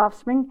Abraham's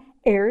offspring,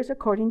 heirs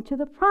according to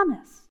the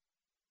promise.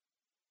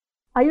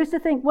 I used to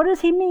think, what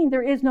does he mean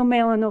there is no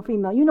male and no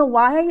female? You know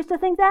why I used to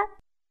think that?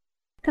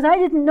 Because I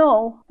didn't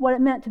know what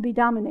it meant to be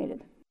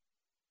dominated.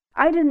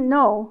 I didn't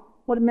know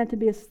what it meant to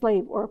be a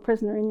slave or a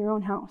prisoner in your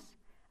own house.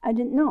 I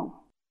didn't know.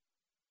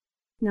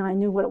 Now I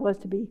knew what it was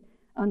to be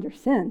under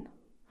sin,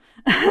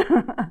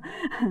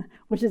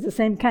 which is the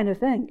same kind of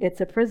thing.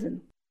 It's a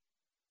prison.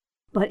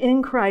 But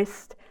in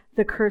Christ,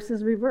 the curse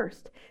is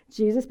reversed.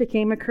 Jesus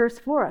became a curse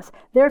for us.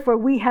 Therefore,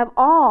 we have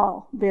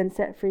all been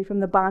set free from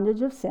the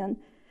bondage of sin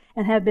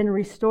and have been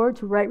restored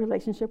to right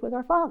relationship with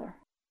our Father.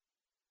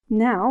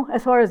 Now,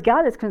 as far as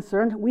God is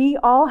concerned, we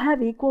all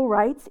have equal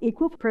rights,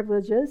 equal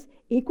privileges,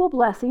 equal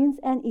blessings,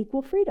 and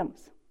equal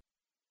freedoms.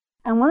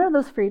 And one of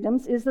those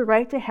freedoms is the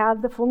right to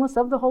have the fullness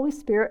of the Holy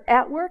Spirit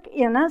at work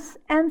in us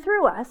and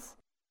through us,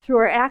 through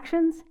our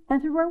actions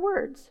and through our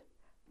words,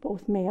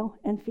 both male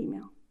and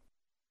female.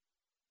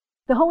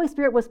 The Holy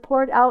Spirit was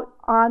poured out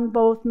on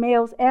both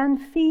males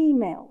and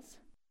females.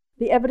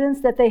 The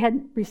evidence that they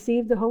had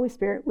received the Holy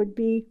Spirit would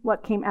be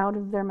what came out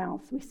of their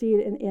mouths. We see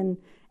it in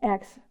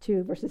Acts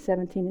 2, verses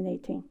 17 and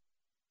 18.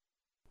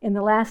 In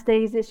the last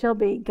days it shall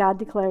be, God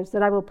declares,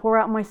 that I will pour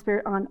out my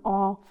Spirit on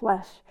all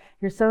flesh.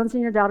 Your sons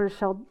and your daughters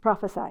shall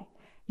prophesy.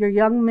 Your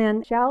young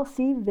men shall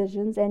see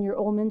visions, and your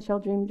old men shall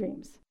dream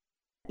dreams.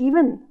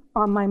 Even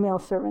on my male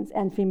servants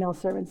and female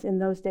servants in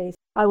those days,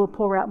 I will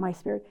pour out my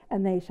Spirit,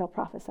 and they shall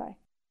prophesy.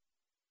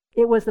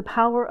 It was the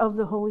power of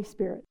the Holy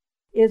Spirit,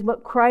 is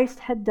what Christ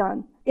had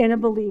done in a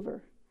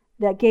believer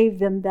that gave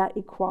them that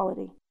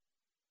equality.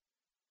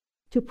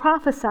 To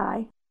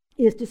prophesy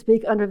is to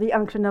speak under the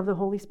unction of the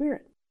Holy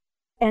Spirit.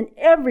 And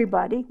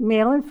everybody,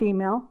 male and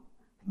female,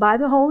 by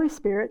the Holy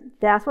Spirit,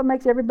 that's what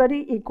makes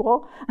everybody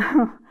equal,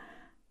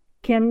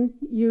 can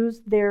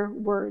use their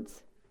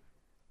words.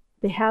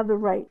 They have the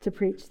right to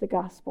preach the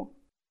gospel.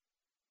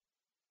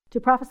 To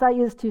prophesy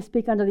is to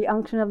speak under the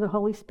unction of the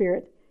Holy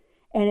Spirit,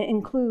 and it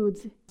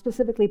includes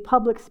specifically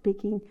public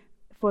speaking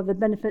for the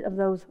benefit of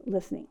those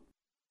listening.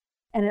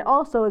 And it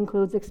also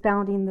includes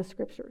expounding the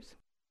scriptures.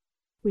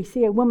 We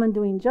see a woman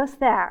doing just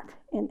that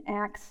in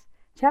Acts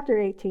chapter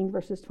 18,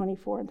 verses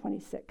 24 and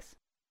 26.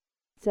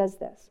 It says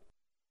this: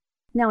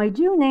 Now a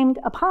Jew named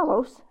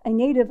Apollos, a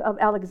native of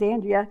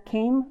Alexandria,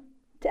 came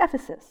to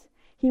Ephesus.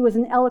 He was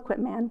an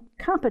eloquent man,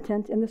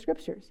 competent in the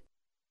scriptures.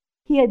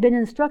 He had been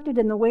instructed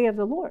in the way of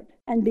the Lord,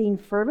 and being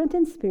fervent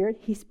in spirit,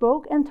 he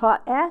spoke and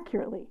taught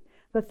accurately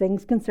the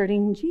things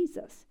concerning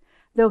Jesus,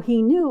 though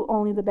he knew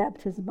only the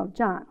baptism of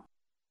John.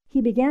 He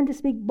began to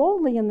speak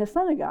boldly in the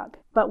synagogue,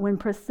 but when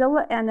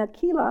Priscilla and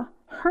Aquila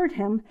heard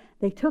him,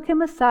 they took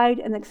him aside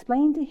and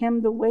explained to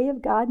him the way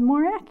of God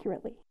more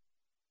accurately.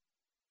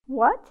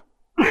 What?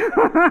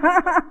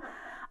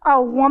 A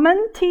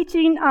woman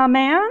teaching a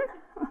man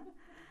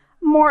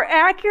more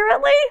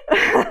accurately?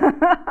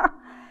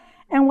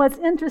 And what's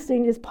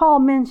interesting is Paul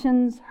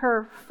mentions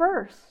her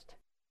first.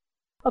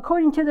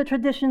 According to the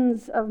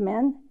traditions of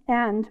men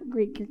and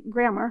Greek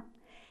grammar,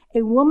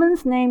 a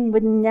woman's name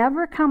would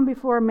never come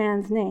before a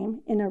man's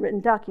name in a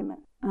written document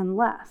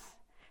unless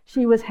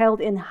she was held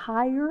in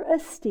higher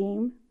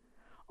esteem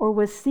or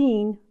was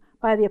seen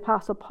by the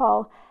Apostle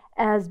Paul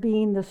as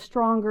being the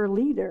stronger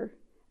leader,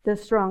 the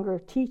stronger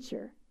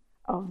teacher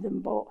of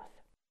them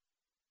both.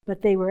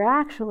 But they were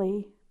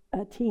actually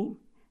a team.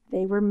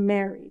 They were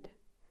married.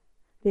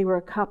 They were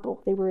a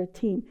couple. They were a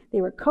team.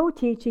 They were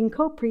co-teaching,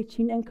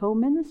 co-preaching, and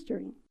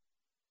co-ministering.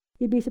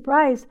 You'd be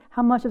surprised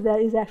how much of that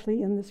is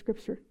actually in the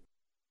scripture.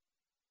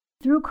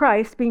 Through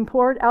Christ being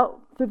poured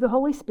out through the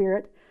Holy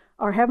Spirit,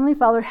 our Heavenly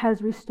Father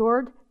has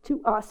restored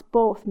to us,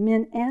 both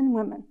men and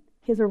women,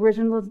 His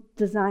original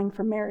design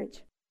for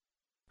marriage.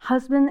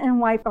 Husband and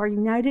wife are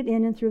united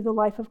in and through the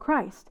life of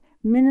Christ,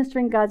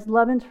 ministering God's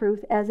love and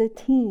truth as a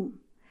team,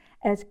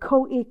 as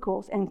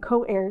co-equals and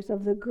co-heirs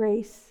of the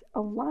grace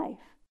of life.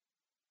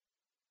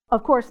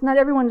 Of course, not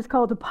everyone is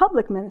called to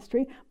public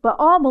ministry, but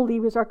all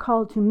believers are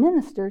called to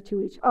minister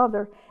to each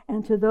other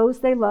and to those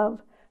they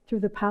love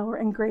through the power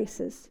and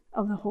graces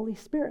of the Holy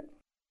Spirit.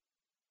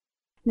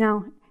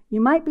 Now,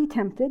 you might be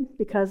tempted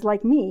because,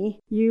 like me,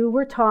 you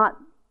were taught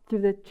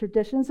through the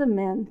traditions of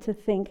men to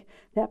think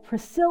that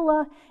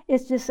Priscilla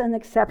is just an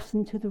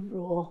exception to the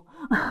rule,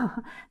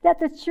 that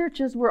the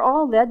churches were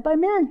all led by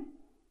men.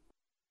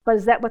 But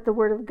is that what the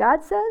Word of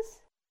God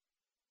says?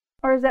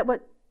 Or is that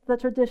what the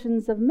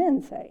traditions of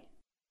men say?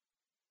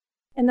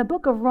 In the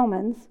book of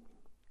Romans,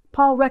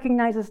 Paul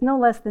recognizes no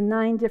less than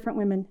 9 different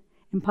women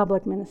in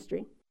public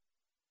ministry,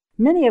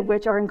 many of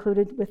which are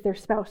included with their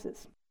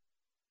spouses.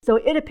 So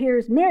it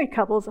appears married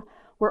couples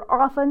were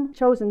often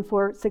chosen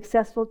for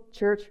successful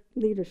church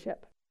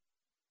leadership.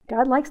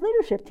 God likes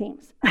leadership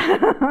teams.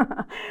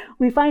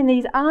 We find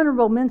these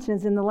honorable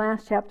mentions in the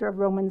last chapter of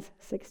Romans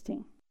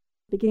 16,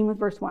 beginning with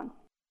verse 1.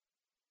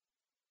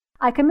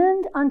 I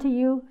commend unto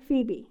you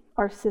Phoebe,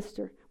 our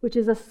sister, which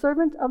is a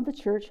servant of the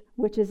church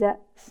which is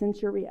at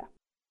Cenchrea,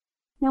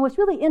 Now, what's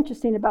really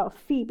interesting about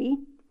Phoebe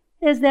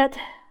is that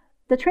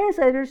the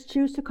translators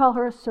choose to call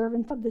her a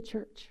servant of the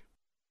church.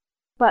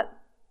 But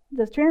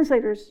the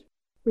translators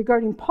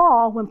regarding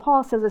Paul, when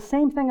Paul says the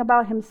same thing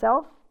about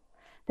himself,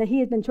 that he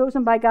has been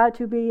chosen by God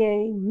to be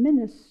a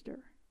minister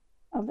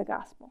of the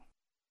gospel.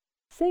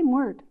 Same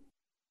word.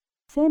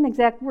 Same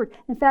exact word.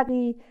 In fact,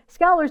 the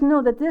scholars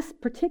know that this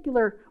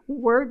particular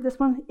word, this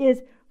one,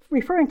 is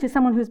referring to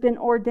someone who's been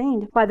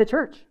ordained by the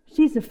church.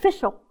 She's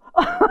official.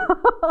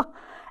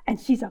 And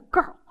she's a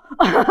girl.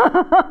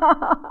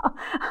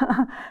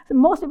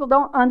 Most people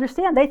don't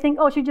understand. They think,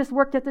 oh, she just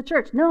worked at the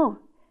church. No,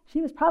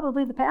 she was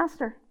probably the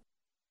pastor.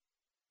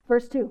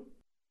 Verse 2.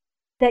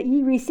 That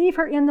ye receive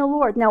her in the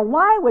Lord. Now,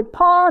 why would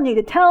Paul need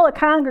to tell a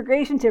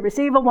congregation to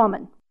receive a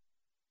woman?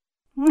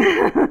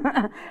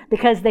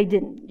 Because they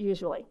didn't,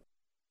 usually.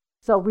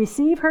 So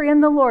receive her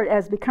in the Lord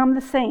as become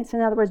the saints.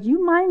 In other words,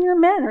 you mind your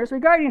manners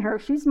regarding her.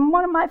 She's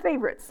one of my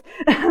favorites.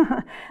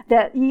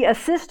 That ye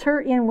assist her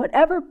in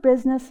whatever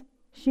business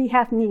she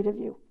hath need of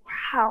you.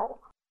 Wow.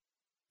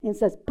 And it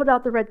says, put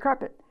out the red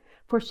carpet.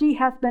 For she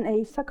hath been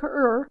a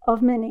succorer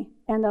of many,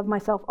 and of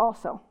myself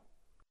also.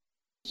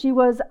 She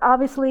was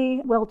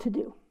obviously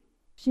well-to-do.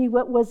 She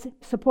was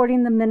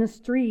supporting the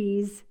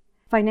ministries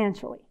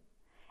financially.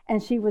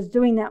 And she was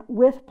doing that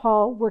with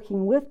Paul,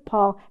 working with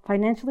Paul,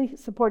 financially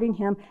supporting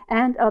him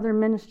and other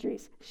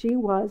ministries. She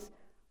was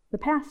the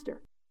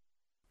pastor.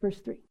 Verse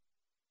 3.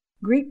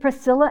 Greet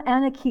Priscilla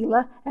and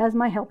Aquila as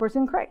my helpers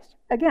in Christ.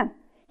 Again,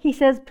 he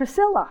says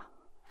Priscilla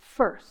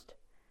first,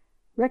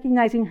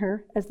 recognizing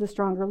her as the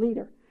stronger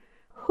leader,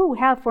 who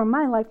have for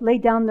my life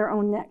laid down their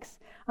own necks,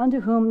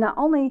 unto whom not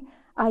only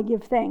I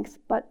give thanks,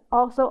 but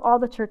also all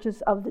the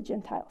churches of the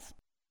Gentiles.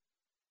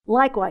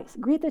 Likewise,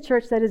 greet the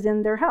church that is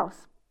in their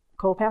house,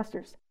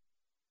 co-pastors.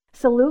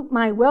 Salute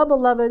my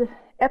well-beloved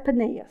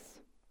Epaeneus,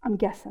 I'm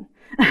guessing,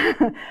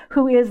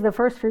 who is the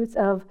first fruits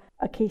of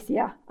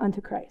Acacia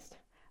unto Christ.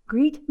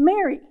 Greet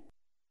Mary,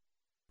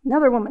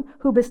 another woman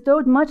who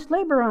bestowed much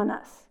labor on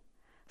us.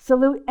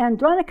 Salute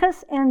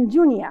Andronicus and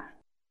Junia,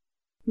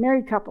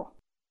 married couple.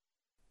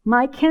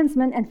 My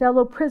kinsmen and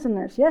fellow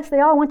prisoners. Yes,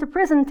 they all went to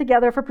prison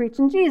together for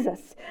preaching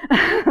Jesus.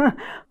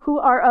 Who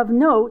are of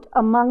note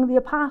among the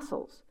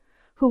apostles,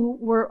 who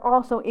were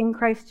also in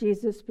Christ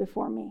Jesus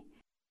before me.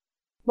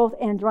 Both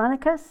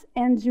Andronicus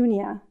and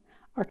Junia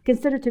are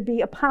considered to be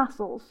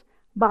apostles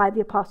by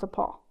the Apostle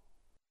Paul.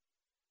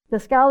 The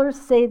scholars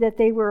say that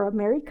they were a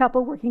married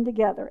couple working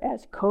together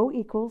as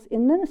co-equals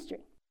in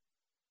ministry.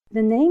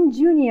 The name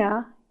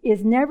Junia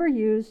is never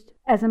used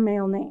as a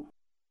male name.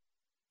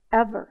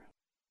 Ever.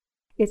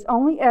 It's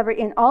only ever,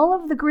 in all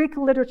of the Greek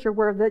literature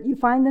where that you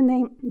find the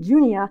name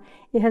Junia,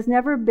 it has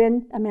never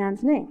been a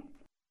man's name.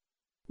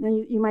 Now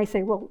you might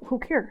say, well, who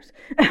cares?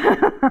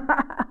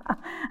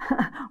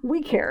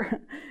 We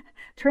care.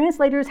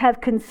 Translators have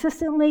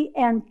consistently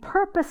and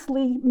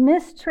purposely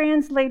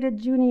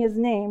mistranslated Junia's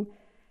name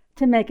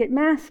to make it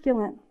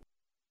masculine.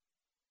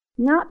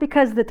 Not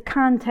because the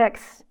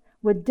context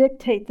would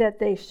dictate that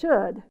they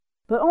should,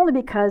 but only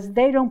because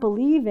they don't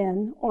believe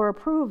in or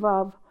approve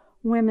of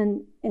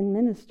women in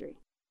ministry.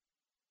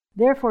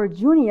 Therefore,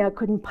 Junia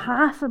couldn't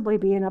possibly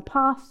be an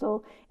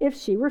apostle if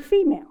she were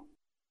female.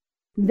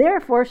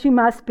 Therefore, she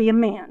must be a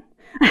man.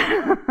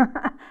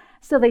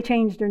 So they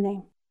changed her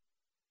name.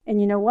 And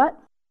you know what?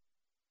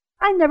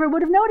 I never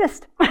would have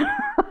noticed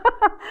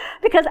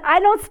because I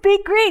don't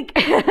speak Greek.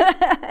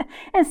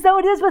 And so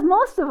it is with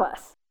most of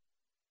us.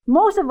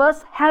 Most of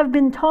us have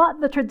been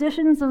taught the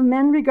traditions of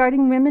men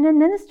regarding women in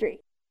ministry,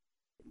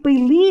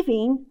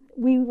 believing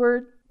we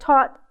were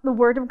taught the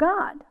Word of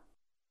God.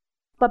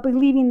 But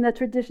believing the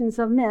traditions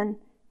of men,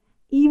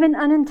 even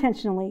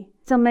unintentionally,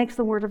 still makes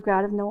the Word of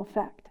God of no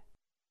effect.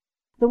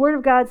 The Word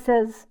of God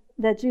says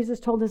that Jesus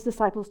told his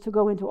disciples to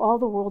go into all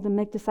the world and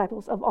make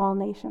disciples of all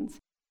nations.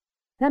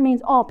 That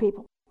means all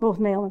people, both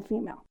male and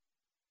female.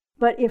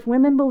 But if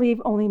women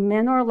believe only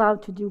men are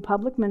allowed to do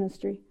public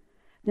ministry,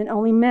 then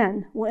only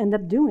men will end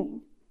up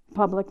doing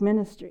public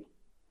ministry.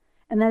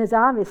 And that is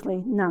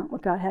obviously not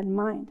what God had in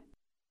mind.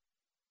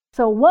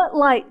 So what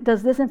light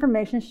does this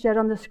information shed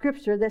on the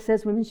scripture that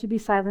says women should be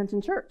silent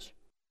in church?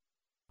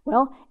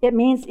 Well, it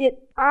means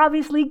it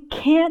obviously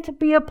can't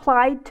be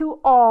applied to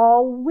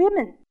all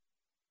women.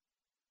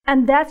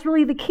 And that's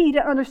really the key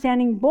to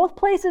understanding both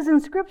places in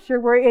scripture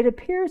where it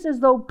appears as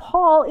though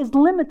Paul is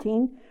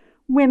limiting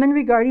women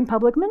regarding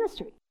public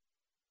ministry.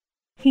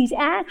 He's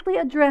actually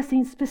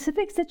addressing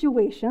specific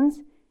situations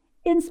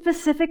in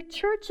specific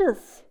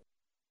churches.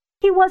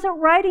 He wasn't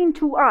writing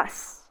to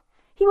us.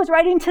 He was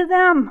writing to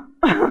them.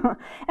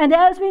 And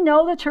as we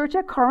know, the church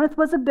at Corinth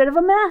was a bit of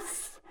a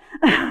mess.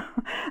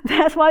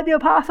 That's why the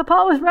Apostle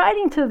Paul was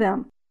writing to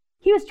them.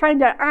 He was trying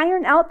to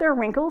iron out their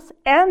wrinkles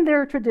and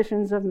their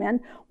traditions of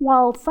men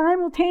while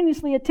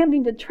simultaneously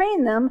attempting to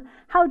train them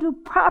how to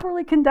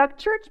properly conduct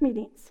church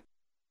meetings.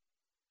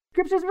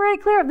 Scripture is very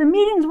clear. The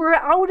meetings were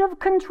out of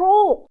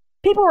control.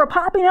 People were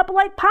popping up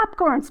like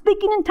popcorn,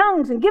 speaking in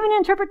tongues and giving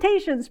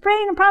interpretations,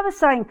 praying and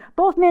prophesying,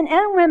 both men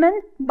and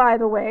women, by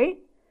the way,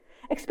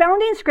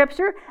 expounding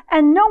scripture,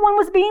 and no one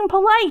was being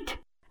polite.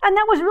 And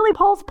that was really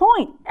Paul's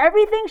point.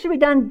 Everything should be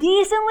done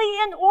decently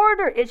in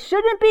order. It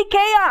shouldn't be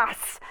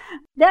chaos.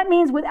 That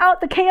means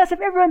without the chaos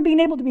of everyone being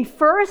able to be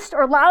first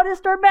or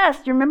loudest or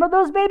best. You remember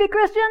those baby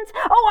Christians?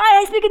 Oh,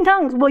 I speak in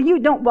tongues. Well, you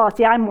don't. Well,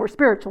 see, I'm more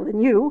spiritual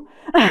than you.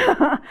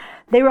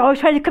 They were always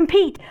trying to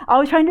compete,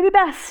 always trying to be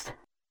best.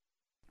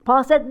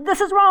 Paul said, this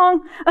is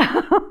wrong.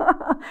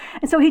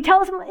 And so he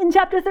tells them in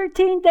chapter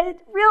 13 that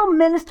real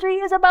ministry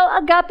is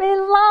about agape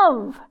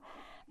love,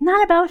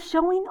 not about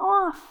showing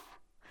off.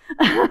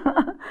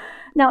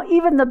 Now,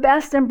 even the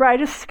best and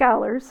brightest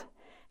scholars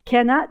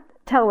cannot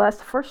tell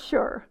us for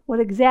sure what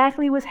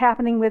exactly was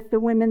happening with the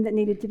women that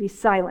needed to be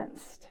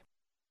silenced.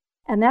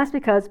 And that's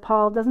because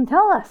Paul doesn't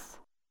tell us.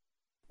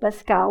 But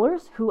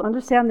scholars who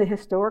understand the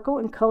historical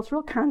and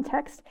cultural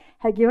context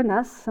have given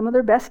us some of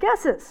their best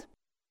guesses.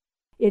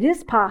 It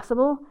is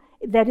possible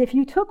that if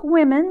you took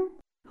women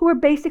who were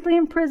basically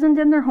imprisoned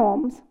in their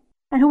homes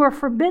and who were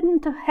forbidden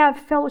to have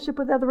fellowship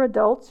with other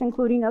adults,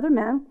 including other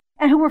men,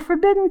 and who were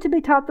forbidden to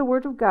be taught the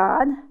Word of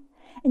God,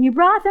 and you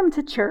brought them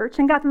to church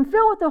and got them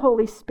filled with the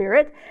Holy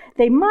Spirit,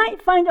 they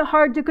might find it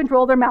hard to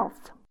control their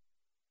mouths.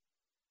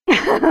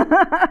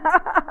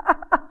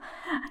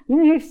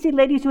 You see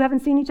ladies who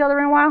haven't seen each other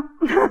in a while?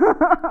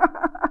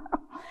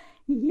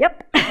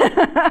 Yep.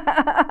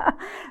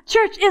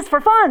 Church is for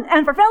fun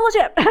and for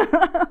fellowship.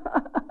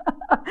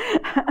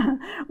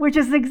 Which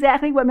is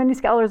exactly what many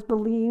scholars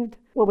believed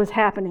what was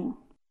happening.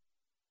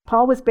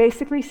 Paul was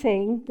basically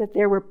saying that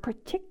there were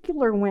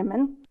particular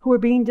women who were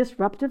being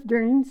disruptive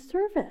during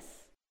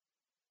service.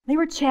 They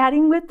were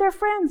chatting with their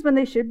friends when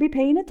they should be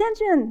paying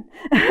attention.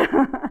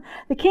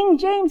 The King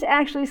James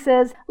actually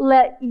says,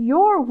 let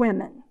your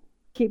women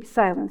keep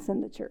silence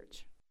in the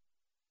church.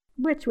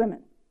 Which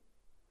women?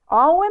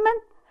 All women?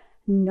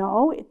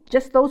 No,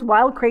 just those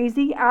wild,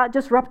 crazy,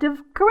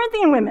 disruptive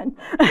Corinthian women.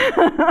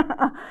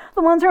 The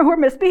ones who were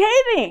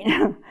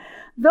misbehaving.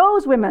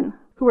 Those women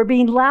who were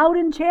being loud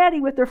and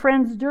chatty with their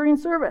friends during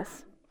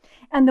service.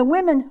 And the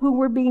women who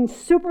were being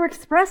super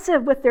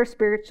expressive with their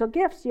spiritual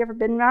gifts. You ever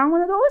been around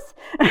one of those?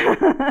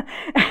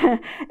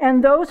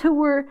 And those who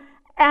were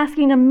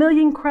asking a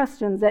million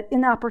questions at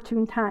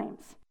inopportune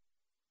times.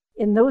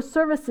 In those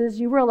services,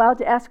 you were allowed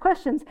to ask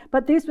questions,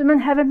 but these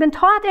women haven't been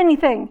taught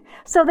anything.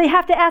 So they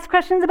have to ask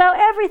questions about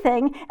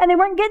everything, and they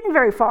weren't getting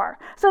very far.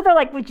 So they're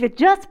like, would you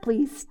just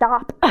please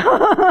stop?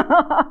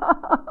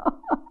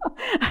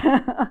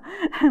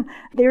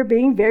 They're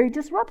being very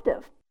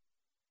disruptive.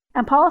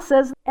 And Paul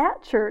says,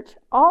 at church,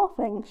 all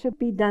things should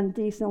be done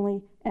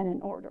decently and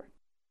in order.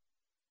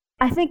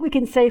 I think we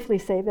can safely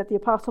say that the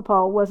Apostle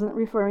Paul wasn't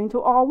referring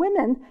to all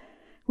women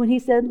when he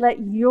said, let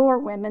your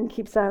women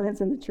keep silence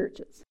in the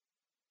churches.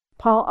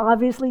 Paul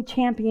obviously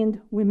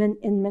championed women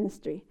in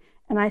ministry,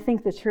 and I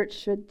think the church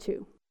should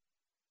too.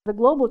 The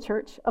global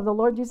church of the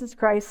Lord Jesus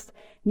Christ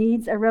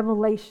needs a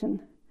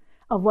revelation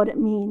of what it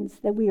means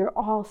that we are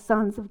all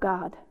sons of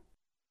God.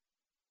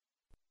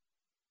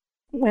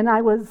 When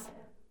I was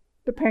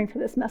preparing for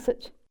this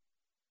message,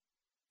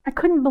 I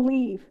couldn't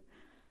believe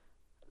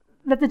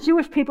that the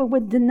Jewish people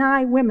would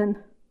deny women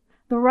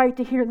the right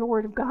to hear the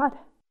Word of God.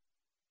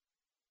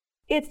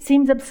 It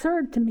seems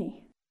absurd to me.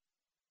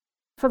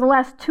 For the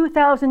last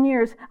 2,000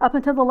 years, up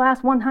until the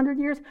last 100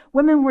 years,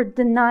 women were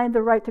denied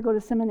the right to go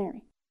to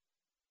seminary.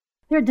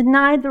 They're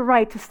denied the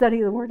right to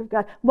study the Word of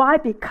God. Why?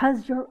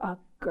 Because you're a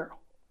girl.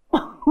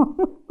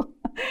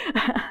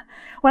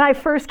 When I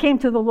first came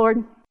to the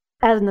Lord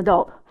as an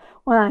adult,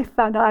 when I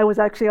found out I was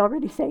actually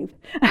already saved,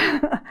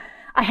 I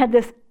had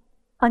this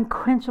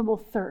unquenchable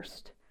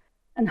thirst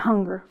and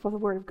hunger for the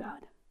Word of God.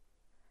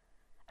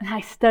 And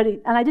I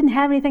studied, and I didn't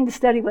have anything to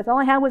study with. All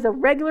I had was a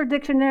regular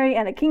dictionary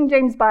and a King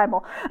James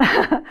Bible.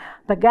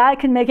 But God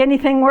can make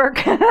anything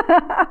work. And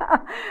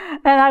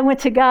I went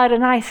to God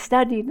and I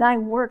studied and I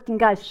worked, and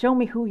God, show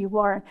me who you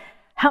are and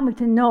help me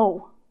to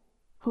know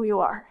who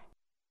you are.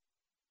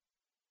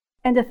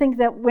 And to think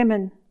that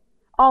women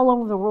all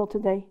over the world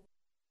today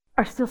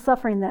are still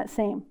suffering that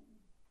same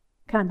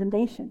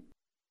condemnation.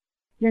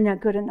 You're not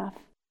good enough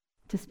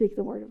to speak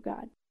the Word of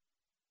God.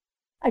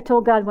 I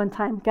told God one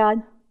time,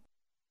 God,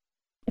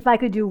 if I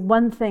could do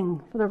one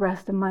thing for the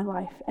rest of my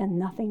life and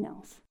nothing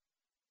else,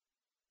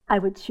 I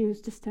would choose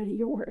to study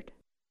your Word.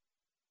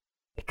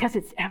 Because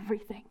it's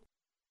everything.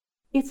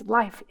 It's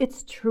life.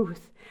 It's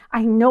truth.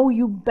 I know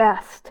you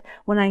best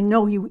when I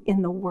know you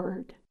in the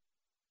Word.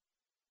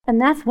 And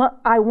that's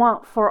what I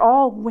want for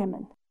all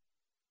women.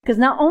 Because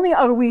not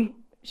only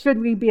should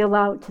we be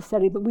allowed to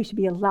study, but we should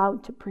be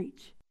allowed to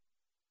preach.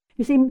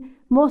 You see,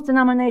 most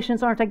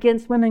denominations aren't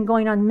against women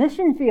going on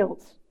mission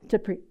fields to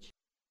preach.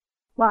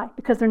 Why?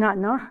 Because they're not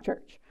in our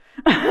church.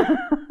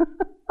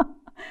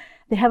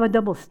 They have a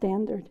double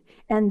standard,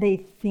 and they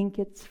think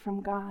it's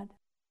from God,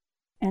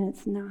 and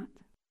it's not.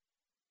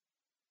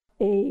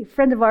 A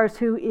friend of ours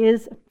who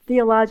is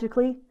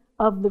theologically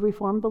of the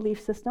Reformed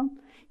belief system,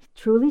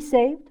 truly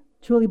saved,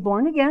 truly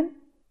born again,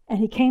 and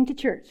he came to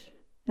church,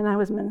 and I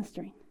was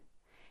ministering.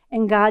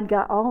 And God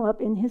got all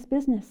up in his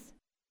business,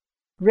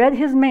 read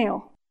his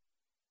mail,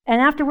 and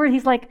afterward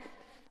he's like,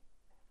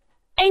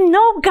 I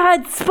know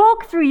God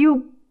spoke through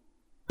you,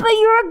 but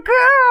you're a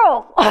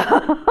girl.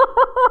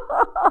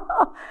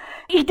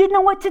 He didn't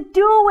know what to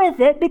do with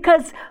it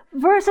because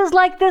verses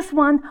like this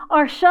one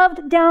are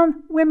shoved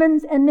down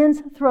women's and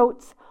men's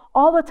throats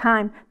all the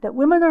time, that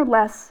women are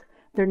less,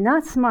 they're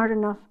not smart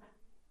enough,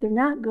 they're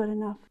not good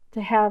enough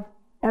to have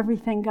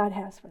everything God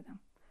has for them,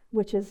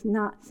 which is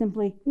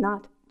simply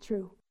not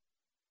true.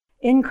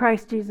 In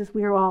Christ Jesus,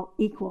 we are all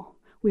equal.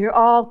 We are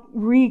all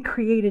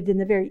recreated in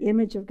the very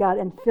image of God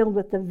and filled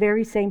with the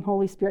very same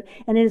Holy Spirit.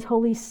 And it is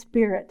Holy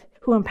Spirit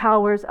who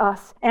empowers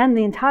us and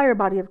the entire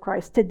body of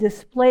Christ to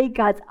display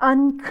God's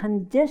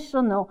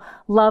unconditional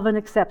love and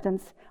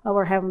acceptance of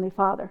our Heavenly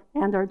Father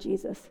and our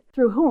Jesus,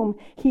 through whom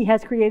He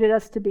has created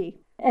us to be.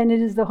 And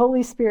it is the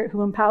Holy Spirit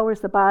who empowers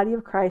the body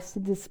of Christ to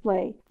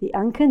display the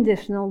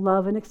unconditional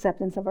love and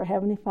acceptance of our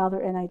Heavenly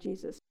Father and I,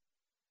 Jesus,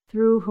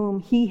 through whom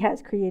He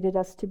has created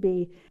us to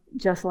be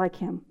just like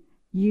Him.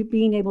 You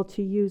being able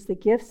to use the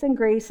gifts and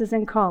graces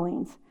and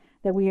callings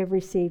that we have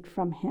received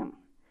from Him.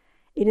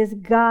 It is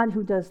God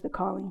who does the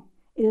calling.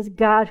 It is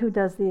God who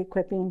does the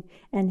equipping,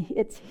 and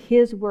it's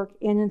His work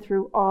in and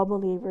through all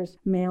believers,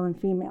 male and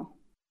female.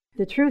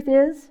 The truth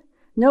is,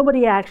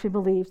 nobody actually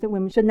believes that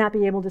women should not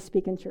be able to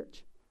speak in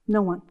church.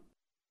 No one.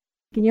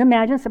 Can you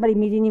imagine somebody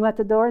meeting you at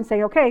the door and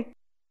say, okay,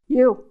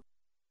 you're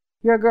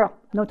a girl,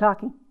 no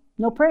talking,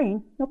 no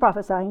praying, no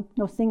prophesying,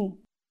 no singing.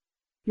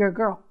 You're a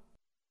girl.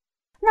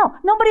 No,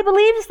 nobody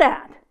believes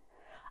that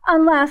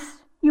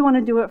unless you want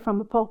to do it from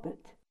a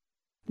pulpit.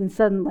 Then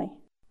suddenly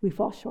we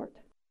fall short.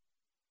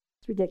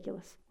 It's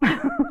ridiculous.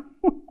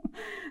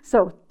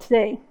 So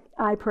today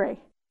I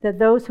pray that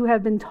those who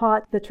have been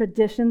taught the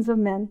traditions of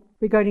men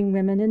regarding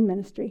women in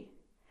ministry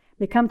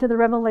may come to the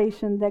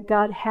revelation that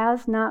God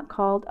has not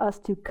called us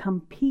to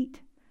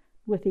compete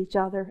with each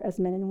other as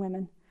men and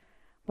women,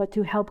 but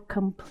to help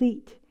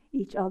complete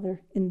each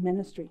other in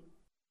ministry.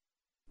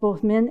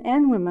 Both men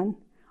and women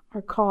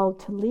are called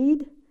to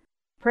lead,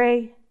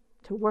 pray,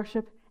 to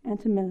worship, and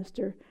to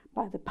minister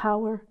by the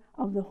power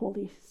of the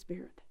Holy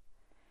Spirit.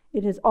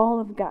 It is all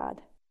of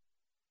God.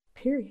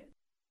 Period.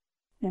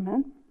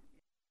 Amen?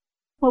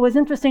 What was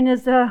interesting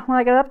is when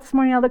I got up this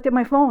morning, I looked at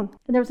my phone,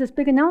 and there was this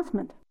big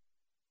announcement.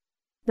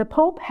 The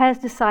Pope has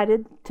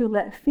decided to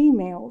let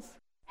females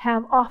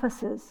have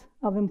offices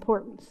of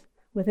importance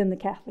within the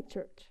Catholic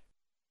Church.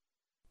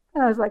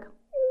 And I was like,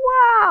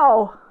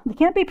 wow, they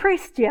can't be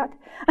priests yet.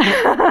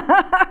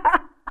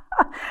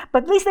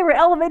 But at least they were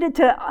elevated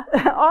to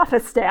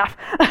office staff,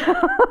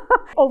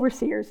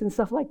 overseers and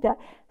stuff like that.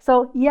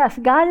 So yes,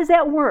 God is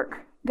at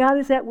work. God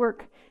is at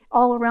work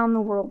all around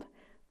the world.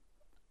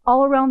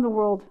 All around the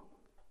world,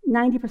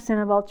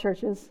 90% of all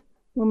churches,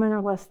 women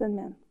are less than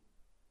men.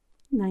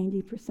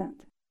 90%.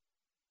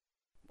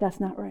 That's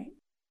not right.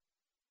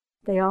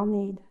 They all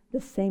need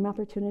the same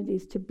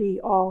opportunities to be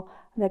all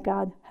that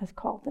God has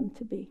called them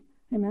to be.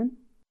 Amen?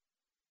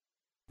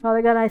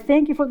 Father God, I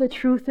thank you for the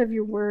truth of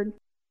your word.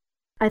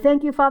 I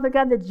thank you, Father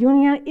God, that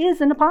Junia is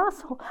an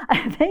apostle.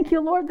 I thank you,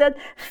 Lord, that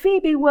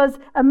Phoebe was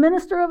a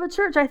minister of a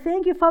church. I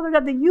thank you, Father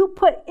God, that you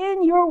put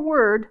in your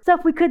word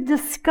stuff we could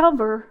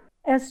discover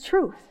as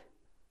truth.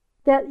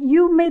 That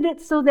you made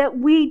it so that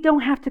we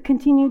don't have to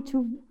continue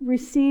to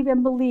receive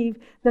and believe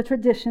the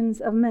traditions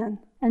of men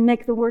and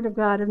make the word of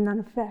God of none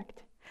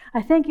effect.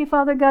 I thank you,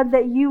 Father God,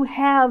 that you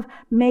have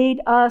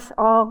made us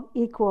all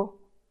equal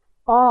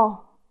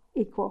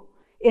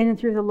in and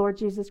through the Lord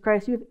Jesus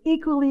Christ. You have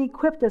equally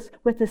equipped us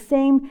with the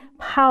same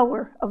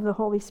power of the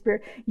Holy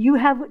Spirit. You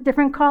have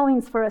different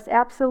callings for us,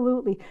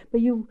 absolutely,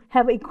 but you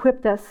have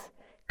equipped us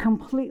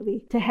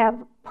completely to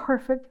have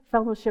perfect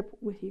fellowship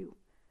with you.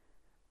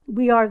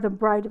 We are the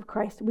bride of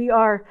Christ. We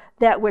are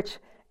that which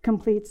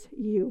completes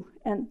you,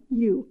 and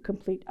you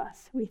complete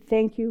us. We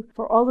thank you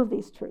for all of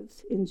these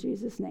truths in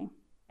Jesus' name.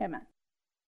 Amen.